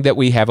 assuming that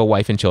we have a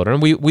wife and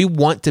children. We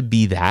want to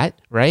be that,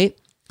 right?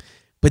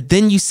 But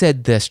then you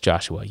said this,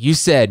 Joshua. You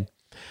said,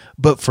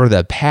 but for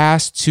the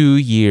past 2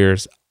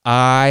 years,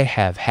 I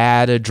have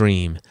had a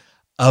dream,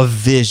 a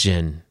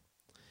vision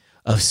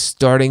of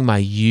starting my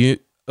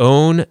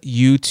own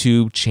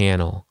YouTube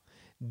channel,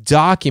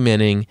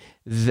 documenting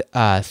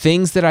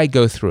things that I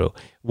go through,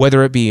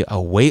 whether it be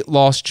a weight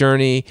loss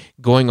journey,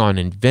 going on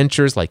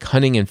adventures like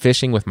hunting and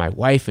fishing with my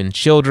wife and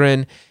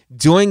children,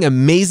 doing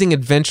amazing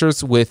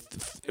adventures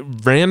with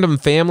random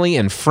family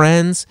and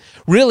friends,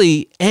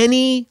 really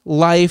any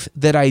life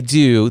that I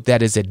do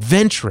that is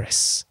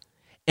adventurous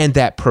and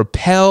that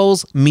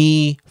propels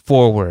me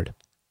forward.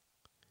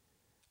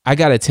 I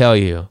got to tell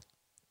you,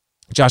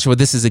 Joshua,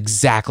 this is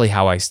exactly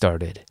how I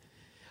started.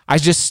 I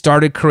just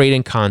started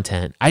creating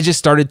content. I just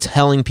started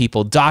telling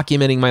people,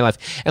 documenting my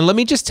life. And let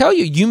me just tell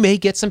you, you may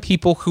get some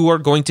people who are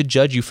going to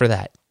judge you for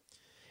that.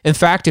 In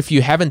fact, if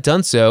you haven't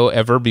done so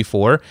ever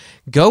before,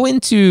 go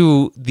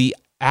into the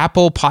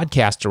Apple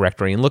podcast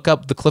directory and look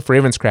up the Cliff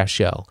Ravenscraft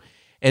Show.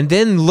 And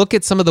then look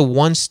at some of the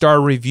 1-star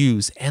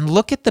reviews and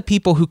look at the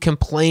people who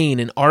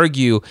complain and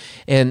argue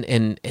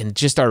and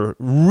just are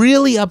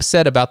really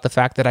upset about the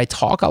fact that I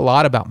talk a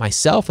lot about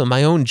myself and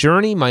my own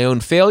journey, my own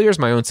failures,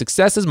 my own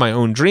successes, my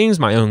own dreams,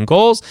 my own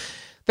goals.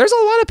 There's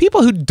a lot of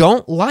people who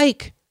don't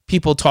like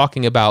people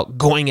talking about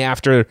going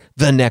after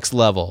the next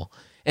level.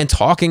 and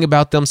talking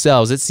about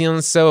themselves. It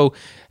sounds so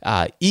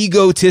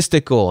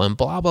egotistical and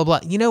blah, blah, blah.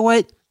 You know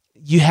what?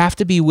 You have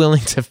to be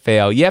willing to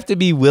fail. You have to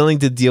be willing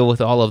to deal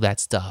with all of that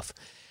stuff.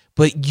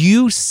 But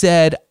you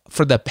said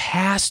for the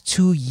past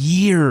 2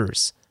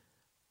 years,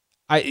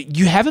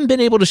 you haven't been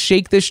able to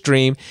shake this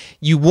dream.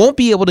 You won't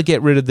be able to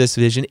get rid of this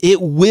vision.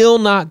 It will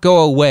not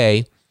go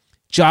away.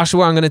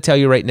 Joshua, I'm going to tell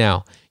you right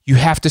now, you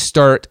have to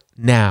start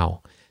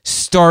now.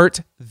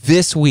 Start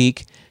this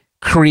week.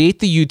 Create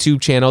the YouTube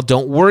channel.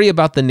 Don't worry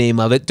about the name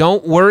of it.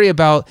 Don't worry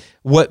about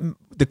what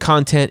the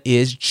content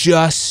is.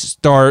 Just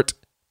start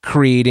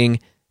creating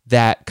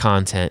that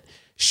content.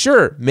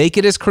 Sure, make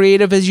it as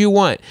creative as you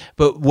want,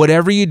 but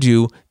whatever you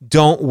do,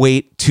 don't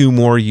wait 2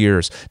 more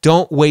years.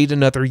 Don't wait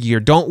another year.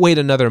 Don't wait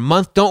another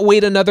month. Don't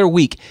wait another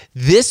week.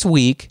 This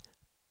week,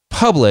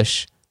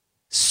 publish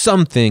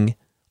something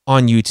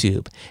on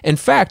YouTube. In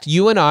fact,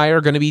 you and I are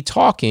going to be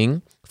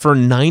talking for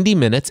 90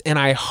 minutes, and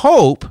I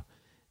hope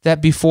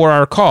that before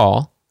our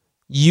call,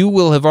 you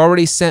will have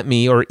already sent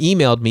me or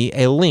emailed me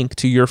a link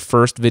to your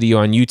first video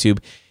on YouTube.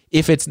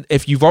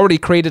 If you've already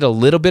created a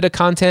little bit of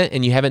content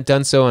and you haven't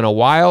done so in a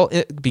while,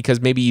 because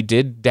maybe you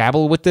did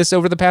dabble with this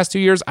over the past 2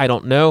 years, I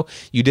don't know.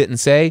 You didn't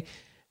say,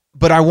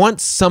 but I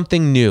want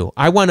something new.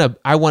 I want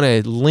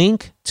a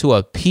link to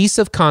a piece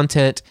of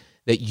content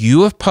that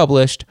you have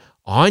published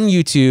on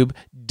YouTube,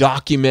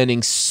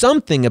 documenting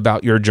something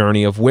about your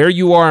journey of where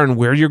you are and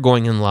where you're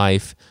going in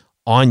life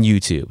on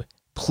YouTube.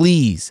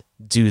 Please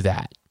do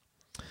that.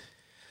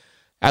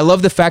 I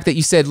love the fact that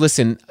you said,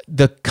 listen,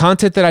 the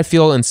content that I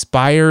feel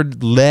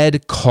inspired,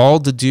 led,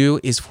 called to do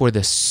is for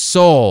the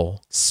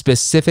sole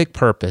specific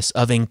purpose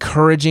of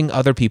encouraging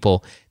other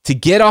people to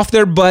get off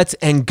their butts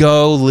and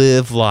go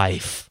live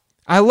life.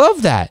 I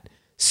love that.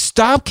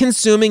 Stop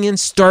consuming and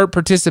start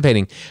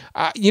participating.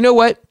 You know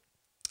what?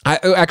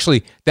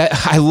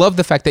 I love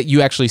the fact that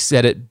you actually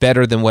said it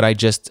better than what I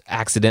just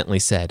accidentally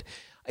said.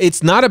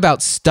 It's not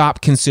about stop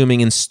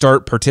consuming and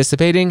start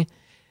participating.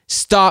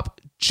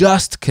 Stop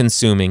just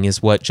consuming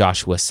is what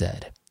Joshua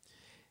said.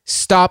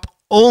 Stop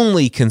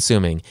only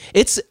consuming.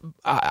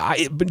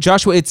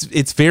 Joshua,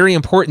 it's very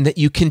important that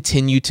you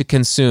continue to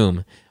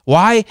consume.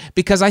 Why?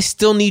 Because I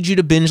still need you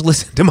to binge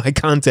listen to my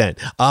content,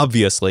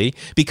 obviously,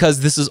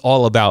 because this is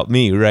all about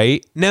me,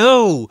 right?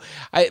 No,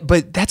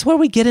 but that's where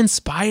we get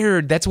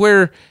inspired. That's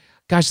where,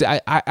 gosh,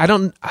 I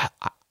don't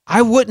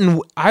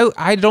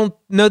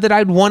know that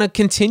I'd want to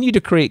continue to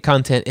create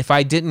content if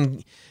I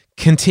didn't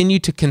continue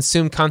to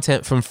consume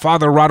content from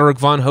Father Roderick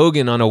Von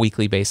Hogan on a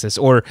weekly basis,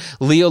 or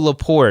Leo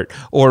Laporte,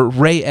 or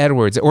Ray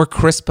Edwards, or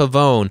Chris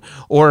Pavone,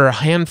 or a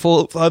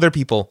handful of other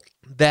people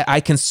that I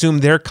consume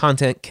their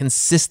content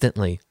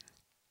consistently.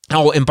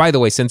 Oh, and by the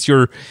way, since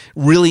you're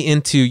really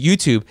into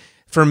YouTube,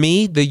 for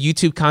me, the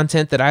YouTube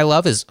content that I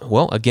love is,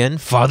 well, again,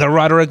 Father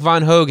Roderick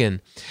Von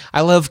Hogan.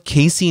 I love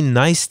Casey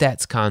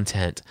Neistat's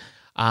content.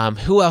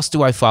 Who else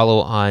do I follow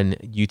on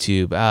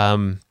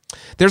YouTube?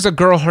 There's a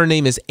girl, her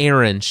name is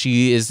Erin.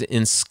 She is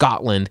in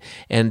Scotland,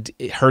 and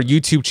her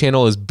YouTube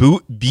channel is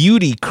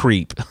Beauty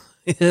Creep.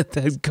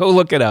 Go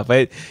look it up.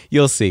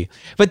 You'll see.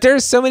 But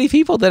there's so many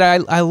people that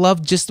I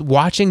love just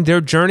watching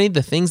their journey,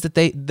 the things that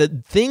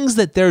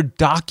they're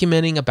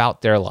documenting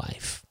about their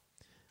life.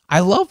 I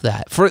love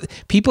that. For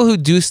people who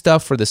do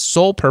stuff for the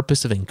sole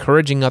purpose of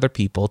encouraging other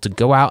people to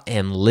go out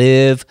and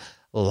live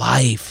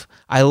life.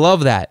 I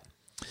love that.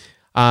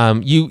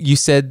 You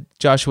said,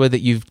 Joshua, that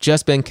you've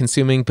just been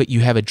consuming, but you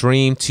have a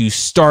dream to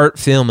start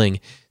filming.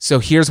 So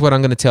here's what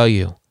I'm going to tell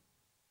you.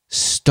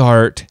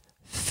 Start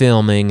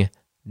filming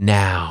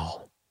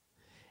now.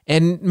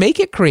 And make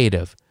it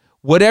creative.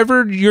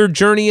 Whatever your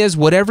journey is,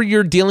 whatever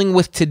you're dealing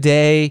with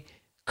today,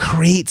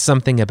 create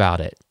something about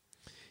it.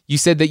 You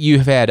said that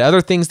you've had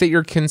other things that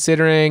you're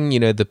considering,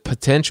 the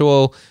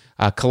potential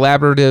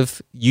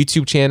collaborative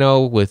YouTube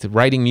channel with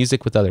writing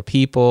music with other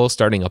people,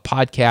 starting a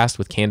podcast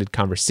with candid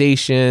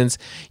conversations.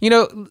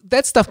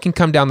 That stuff can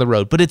come down the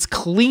road, but it's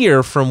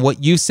clear from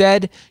what you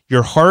said,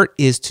 your heart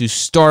is to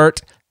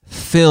start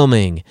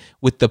filming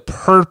with the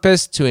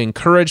purpose to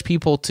encourage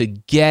people to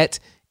get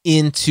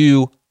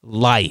into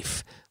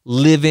life,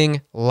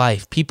 living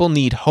life. People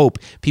need hope.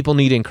 People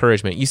need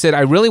encouragement. You said,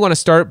 I really want to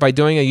start by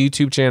doing a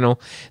YouTube channel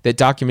that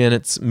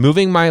documents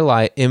moving my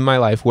life in my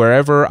life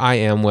wherever I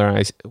am,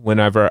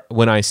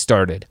 when I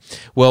started.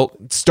 Well,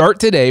 start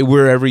today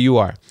wherever you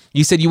are.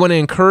 You said you want to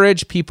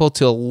encourage people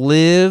to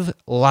live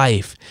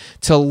life,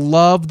 to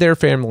love their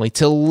family,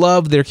 to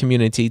love their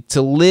community,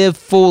 to live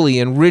fully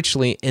and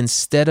richly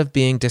instead of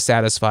being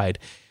dissatisfied.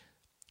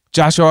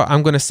 Joshua,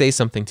 I'm going to say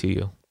something to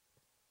you.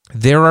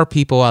 There are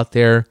people out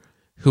there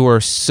who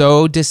are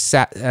so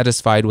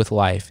dissatisfied with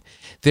life.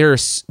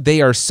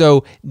 They are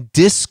so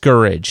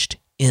discouraged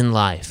in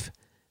life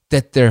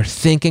that they're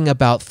thinking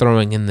about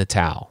throwing in the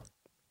towel.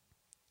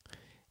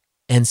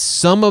 And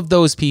some of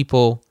those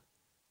people,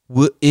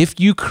 if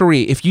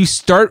you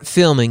start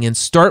filming and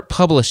start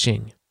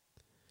publishing,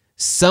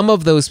 some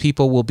of those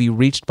people will be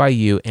reached by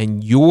you,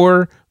 and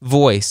your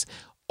voice,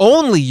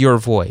 only your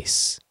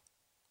voice,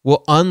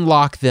 will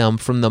unlock them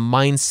from the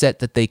mindset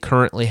that they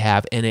currently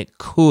have, and it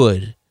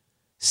could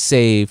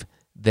save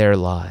their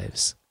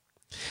lives.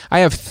 I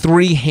have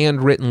 3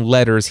 handwritten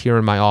letters here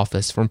in my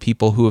office from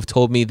people who have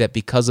told me that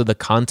because of the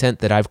content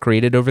that I've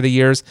created over the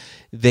years,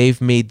 they've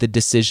made the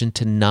decision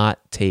to not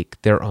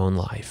take their own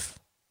life.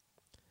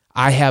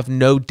 I have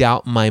no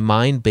doubt in my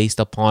mind, based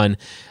upon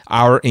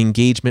our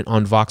engagement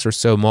on Voxer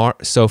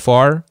so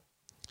far,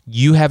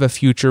 you have a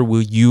future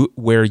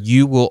where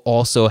you will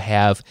also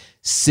have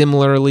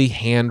similarly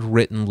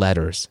handwritten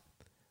letters.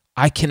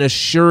 I can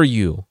assure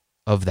you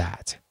of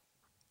that.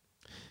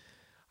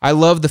 I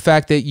love the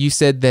fact that you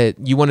said that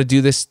you want to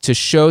do this to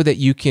show that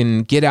you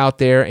can get out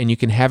there and you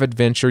can have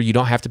adventure. You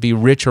don't have to be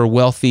rich or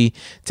wealthy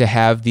to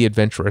have the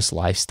adventurous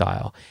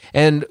lifestyle.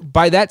 And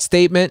by that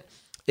statement,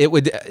 it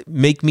would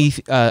make me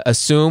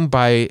assume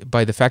by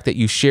the fact that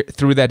you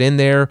threw that in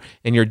there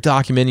and you're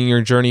documenting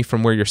your journey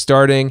from where you're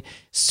starting.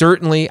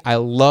 Certainly, I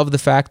love the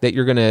fact that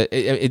you're going to,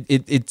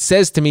 it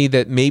says to me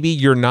that maybe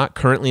you're not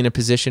currently in a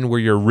position where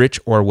you're rich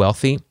or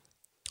wealthy,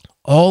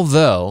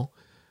 although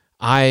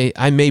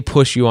I may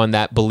push you on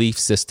that belief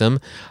system.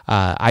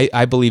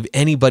 I believe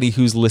anybody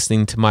who's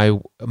listening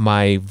to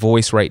my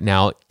voice right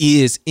now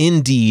is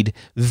indeed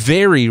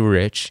very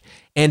rich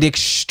and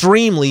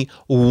extremely,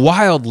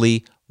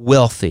 wildly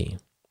wealthy.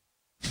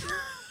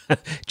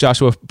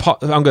 Joshua,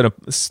 I'm going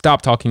to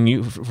stop talking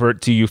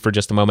to you for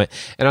just a moment,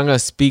 and I'm going to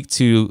speak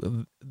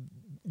to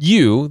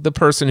you, the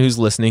person who's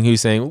listening,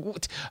 who's saying,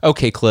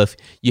 okay, Cliff,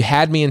 you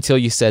had me until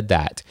you said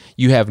that.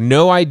 You have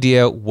no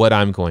idea what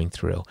I'm going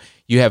through.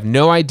 You have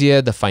no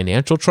idea the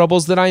financial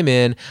troubles that I'm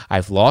in.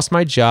 I've lost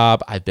my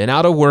job. I've been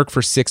out of work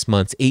for 6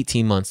 months,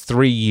 18 months,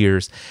 3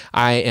 years.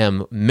 I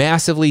am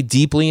massively,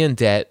 deeply in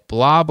debt,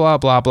 blah, blah,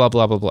 blah, blah,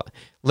 blah, blah, blah.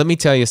 Let me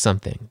tell you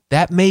something.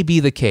 That may be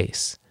the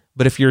case.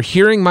 But if you're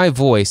hearing my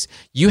voice,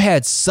 you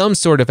had some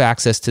sort of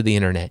access to the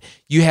internet.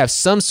 You have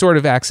some sort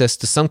of access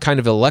to some kind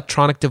of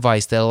electronic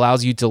device that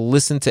allows you to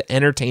listen to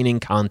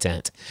entertaining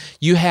content.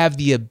 You have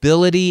the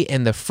ability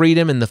and the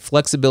freedom and the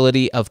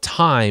flexibility of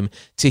time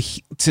to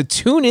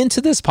tune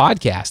into this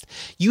podcast.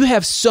 You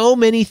have so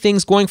many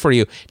things going for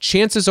you.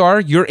 Chances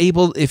are you're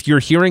able, if you're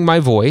hearing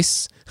my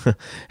voice,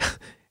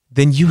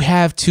 then you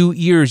have 2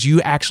 ears.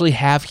 You actually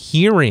have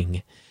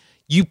hearing.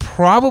 You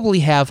probably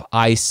have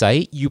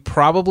eyesight. You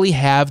probably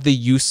have the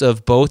use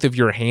of both of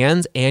your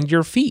hands and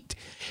your feet.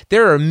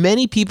 There are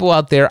many people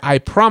out there, I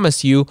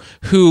promise you,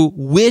 who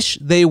wish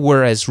they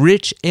were as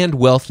rich and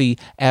wealthy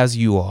as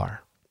you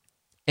are.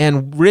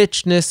 And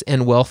richness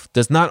and wealth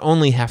does not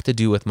only have to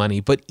do with money,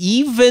 but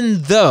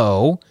even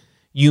though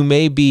you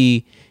may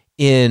be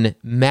in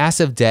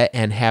massive debt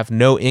and have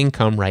no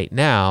income right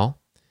now,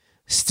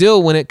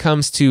 still when it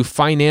comes to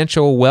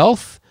financial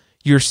wealth,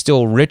 you're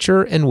still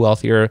richer and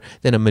wealthier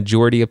than a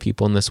majority of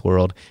people in this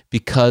world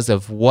because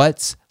of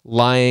what's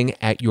lying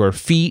at your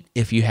feet.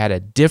 If you had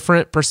a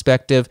different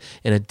perspective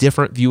and a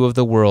different view of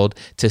the world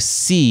to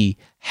see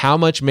how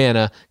much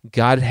manna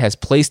God has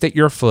placed at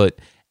your foot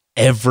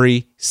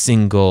every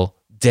single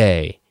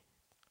day.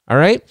 All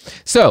right?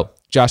 So,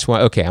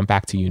 Joshua, okay, I'm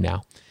back to you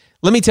now.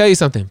 Let me tell you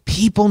something.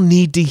 People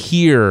need to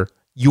hear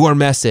your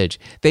message.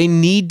 They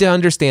need to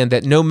understand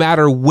that no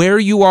matter where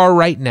you are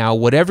right now,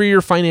 whatever your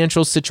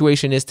financial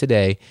situation is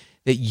today,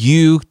 that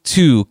you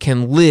too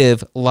can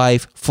live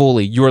life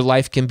fully. Your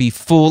life can be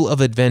full of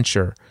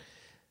adventure.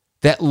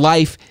 That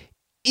life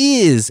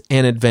is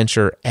an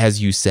adventure,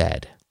 as you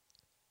said.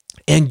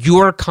 And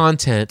your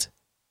content,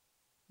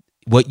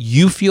 what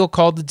you feel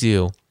called to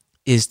do,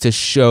 is to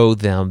show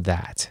them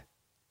that.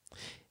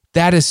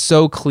 That is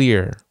so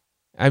clear.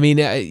 I mean,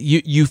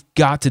 you've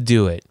got to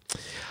do it.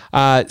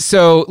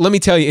 So let me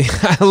tell you,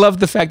 I love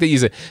the fact that you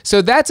said,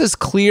 so that's as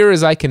clear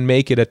as I can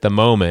make it at the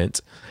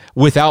moment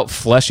without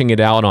fleshing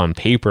it out on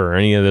paper or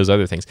any of those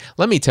other things.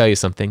 Let me tell you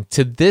something.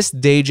 To this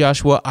day,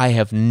 Joshua, I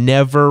have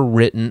never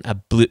written a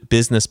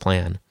business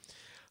plan.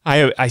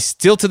 I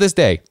still to this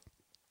day,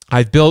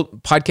 I've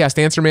built Podcast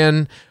Answer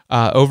Man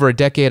over a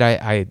decade.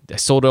 I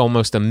sold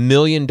almost $1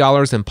 million in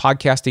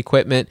podcast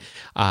equipment,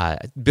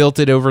 built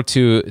it over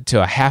to a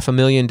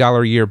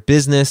 $500,000 a year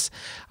business.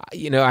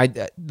 You know,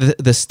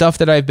 the stuff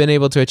that I've been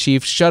able to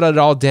achieve, shut it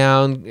all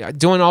down,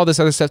 doing all this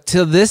other stuff.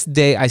 To this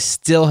day, I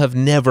still have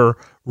never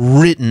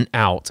written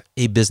out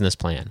a business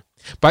plan.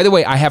 By the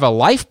way, I have a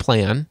life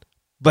plan,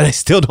 but I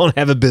still don't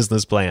have a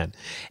business plan.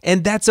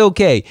 And that's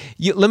okay.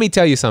 Let me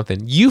tell you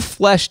something. You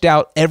fleshed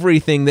out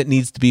everything that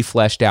needs to be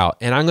fleshed out.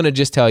 And I'm going to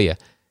just tell you,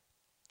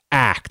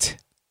 act.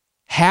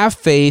 Have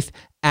faith,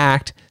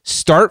 act,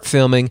 start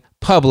filming,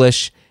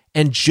 publish,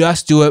 and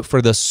just do it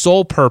for the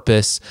sole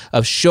purpose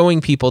of showing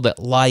people that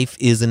life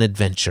is an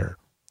adventure.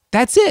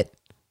 That's it.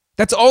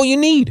 That's all you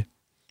need.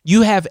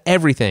 You have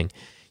everything.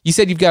 You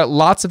said you've got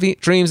lots of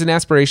dreams and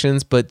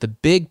aspirations, but the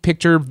big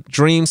picture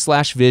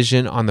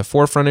dream/vision on the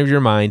forefront of your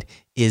mind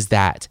is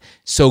that.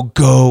 So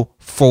go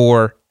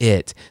for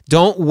it.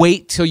 Don't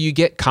wait till you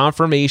get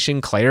confirmation,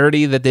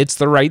 clarity that it's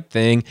the right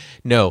thing.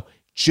 No,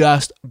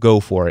 just go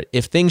for it.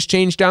 If things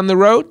change down the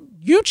road,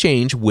 you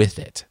change with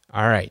it.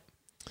 All right.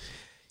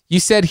 You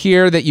said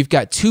here that you've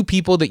got 2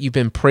 people that you've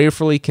been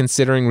prayerfully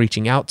considering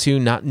reaching out to,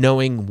 not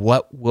knowing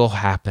what will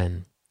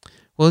happen.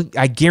 Well,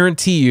 I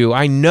guarantee you,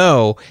 I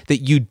know that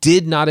you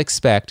did not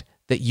expect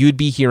that you'd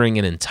be hearing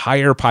an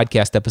entire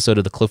podcast episode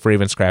of the Cliff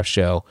Ravenscraft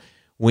Show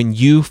when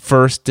you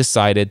first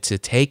decided to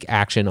take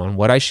action on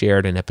what I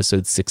shared in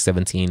episode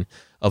 617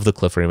 of the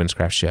Cliff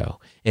Ravenscraft Show,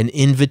 an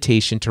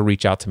invitation to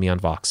reach out to me on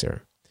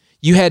Voxer.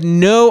 You had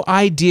no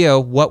idea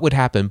what would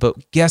happen,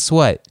 but guess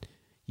what?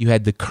 You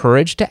had the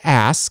courage to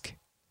ask,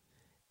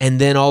 and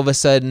then all of a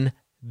sudden,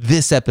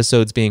 this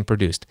episode's being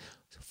produced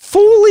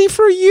fully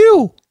for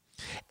you.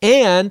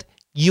 And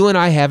you and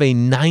I have a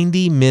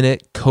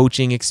 90-minute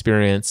coaching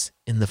experience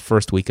in the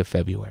first week of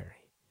February.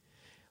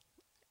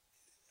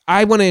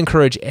 I want to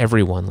encourage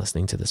everyone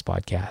listening to this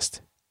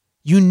podcast.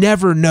 You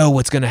never know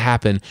what's going to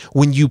happen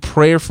when you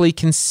prayerfully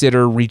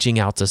consider reaching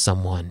out to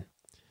someone.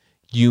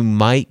 You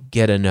might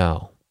get a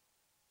no,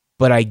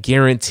 but I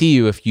guarantee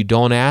you if you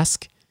don't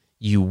ask,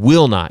 you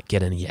will not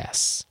get a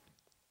yes.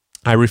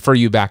 I refer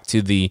you back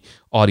to the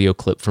audio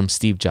clip from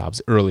Steve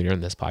Jobs earlier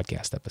in this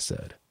podcast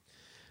episode.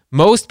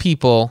 Most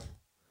people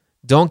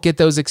don't get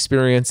those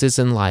experiences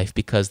in life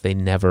because they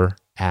never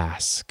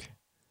ask.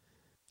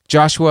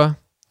 Joshua,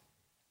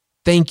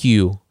 thank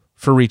you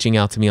for reaching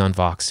out to me on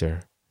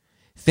Voxer.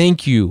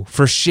 Thank you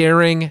for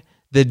sharing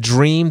the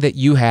dream that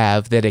you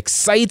have that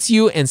excites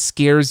you and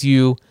scares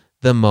you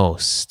the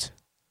most.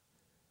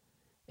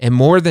 And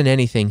more than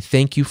anything,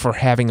 thank you for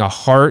having a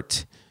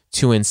heart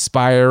to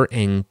inspire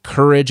and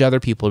encourage other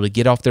people to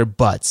get off their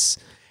butts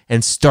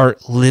and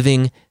start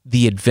living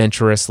the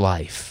adventurous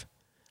life.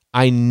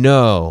 I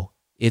know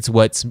it's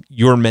what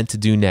you're meant to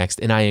do next,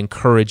 and I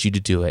encourage you to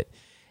do it.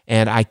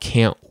 And I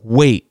can't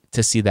wait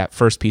to see that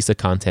first piece of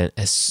content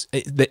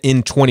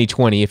in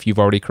 2020 if you've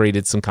already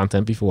created some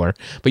content before.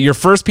 But your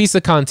first piece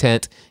of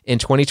content in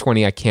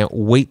 2020, I can't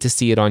wait to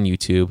see it on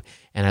YouTube,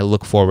 and I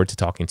look forward to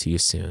talking to you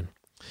soon.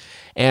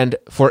 And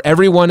for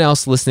everyone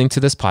else listening to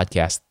this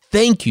podcast,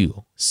 thank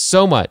you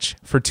so much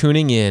for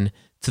tuning in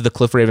to the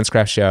Cliff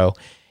Ravenscraft Show.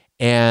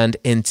 And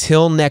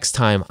until next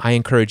time, I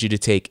encourage you to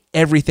take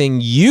everything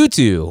you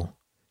do,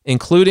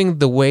 including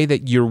the way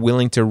that you're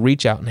willing to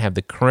reach out and have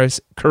the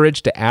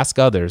courage to ask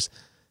others,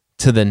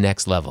 to the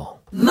next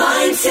level.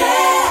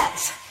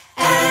 Mindset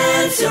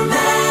Answer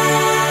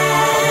Man.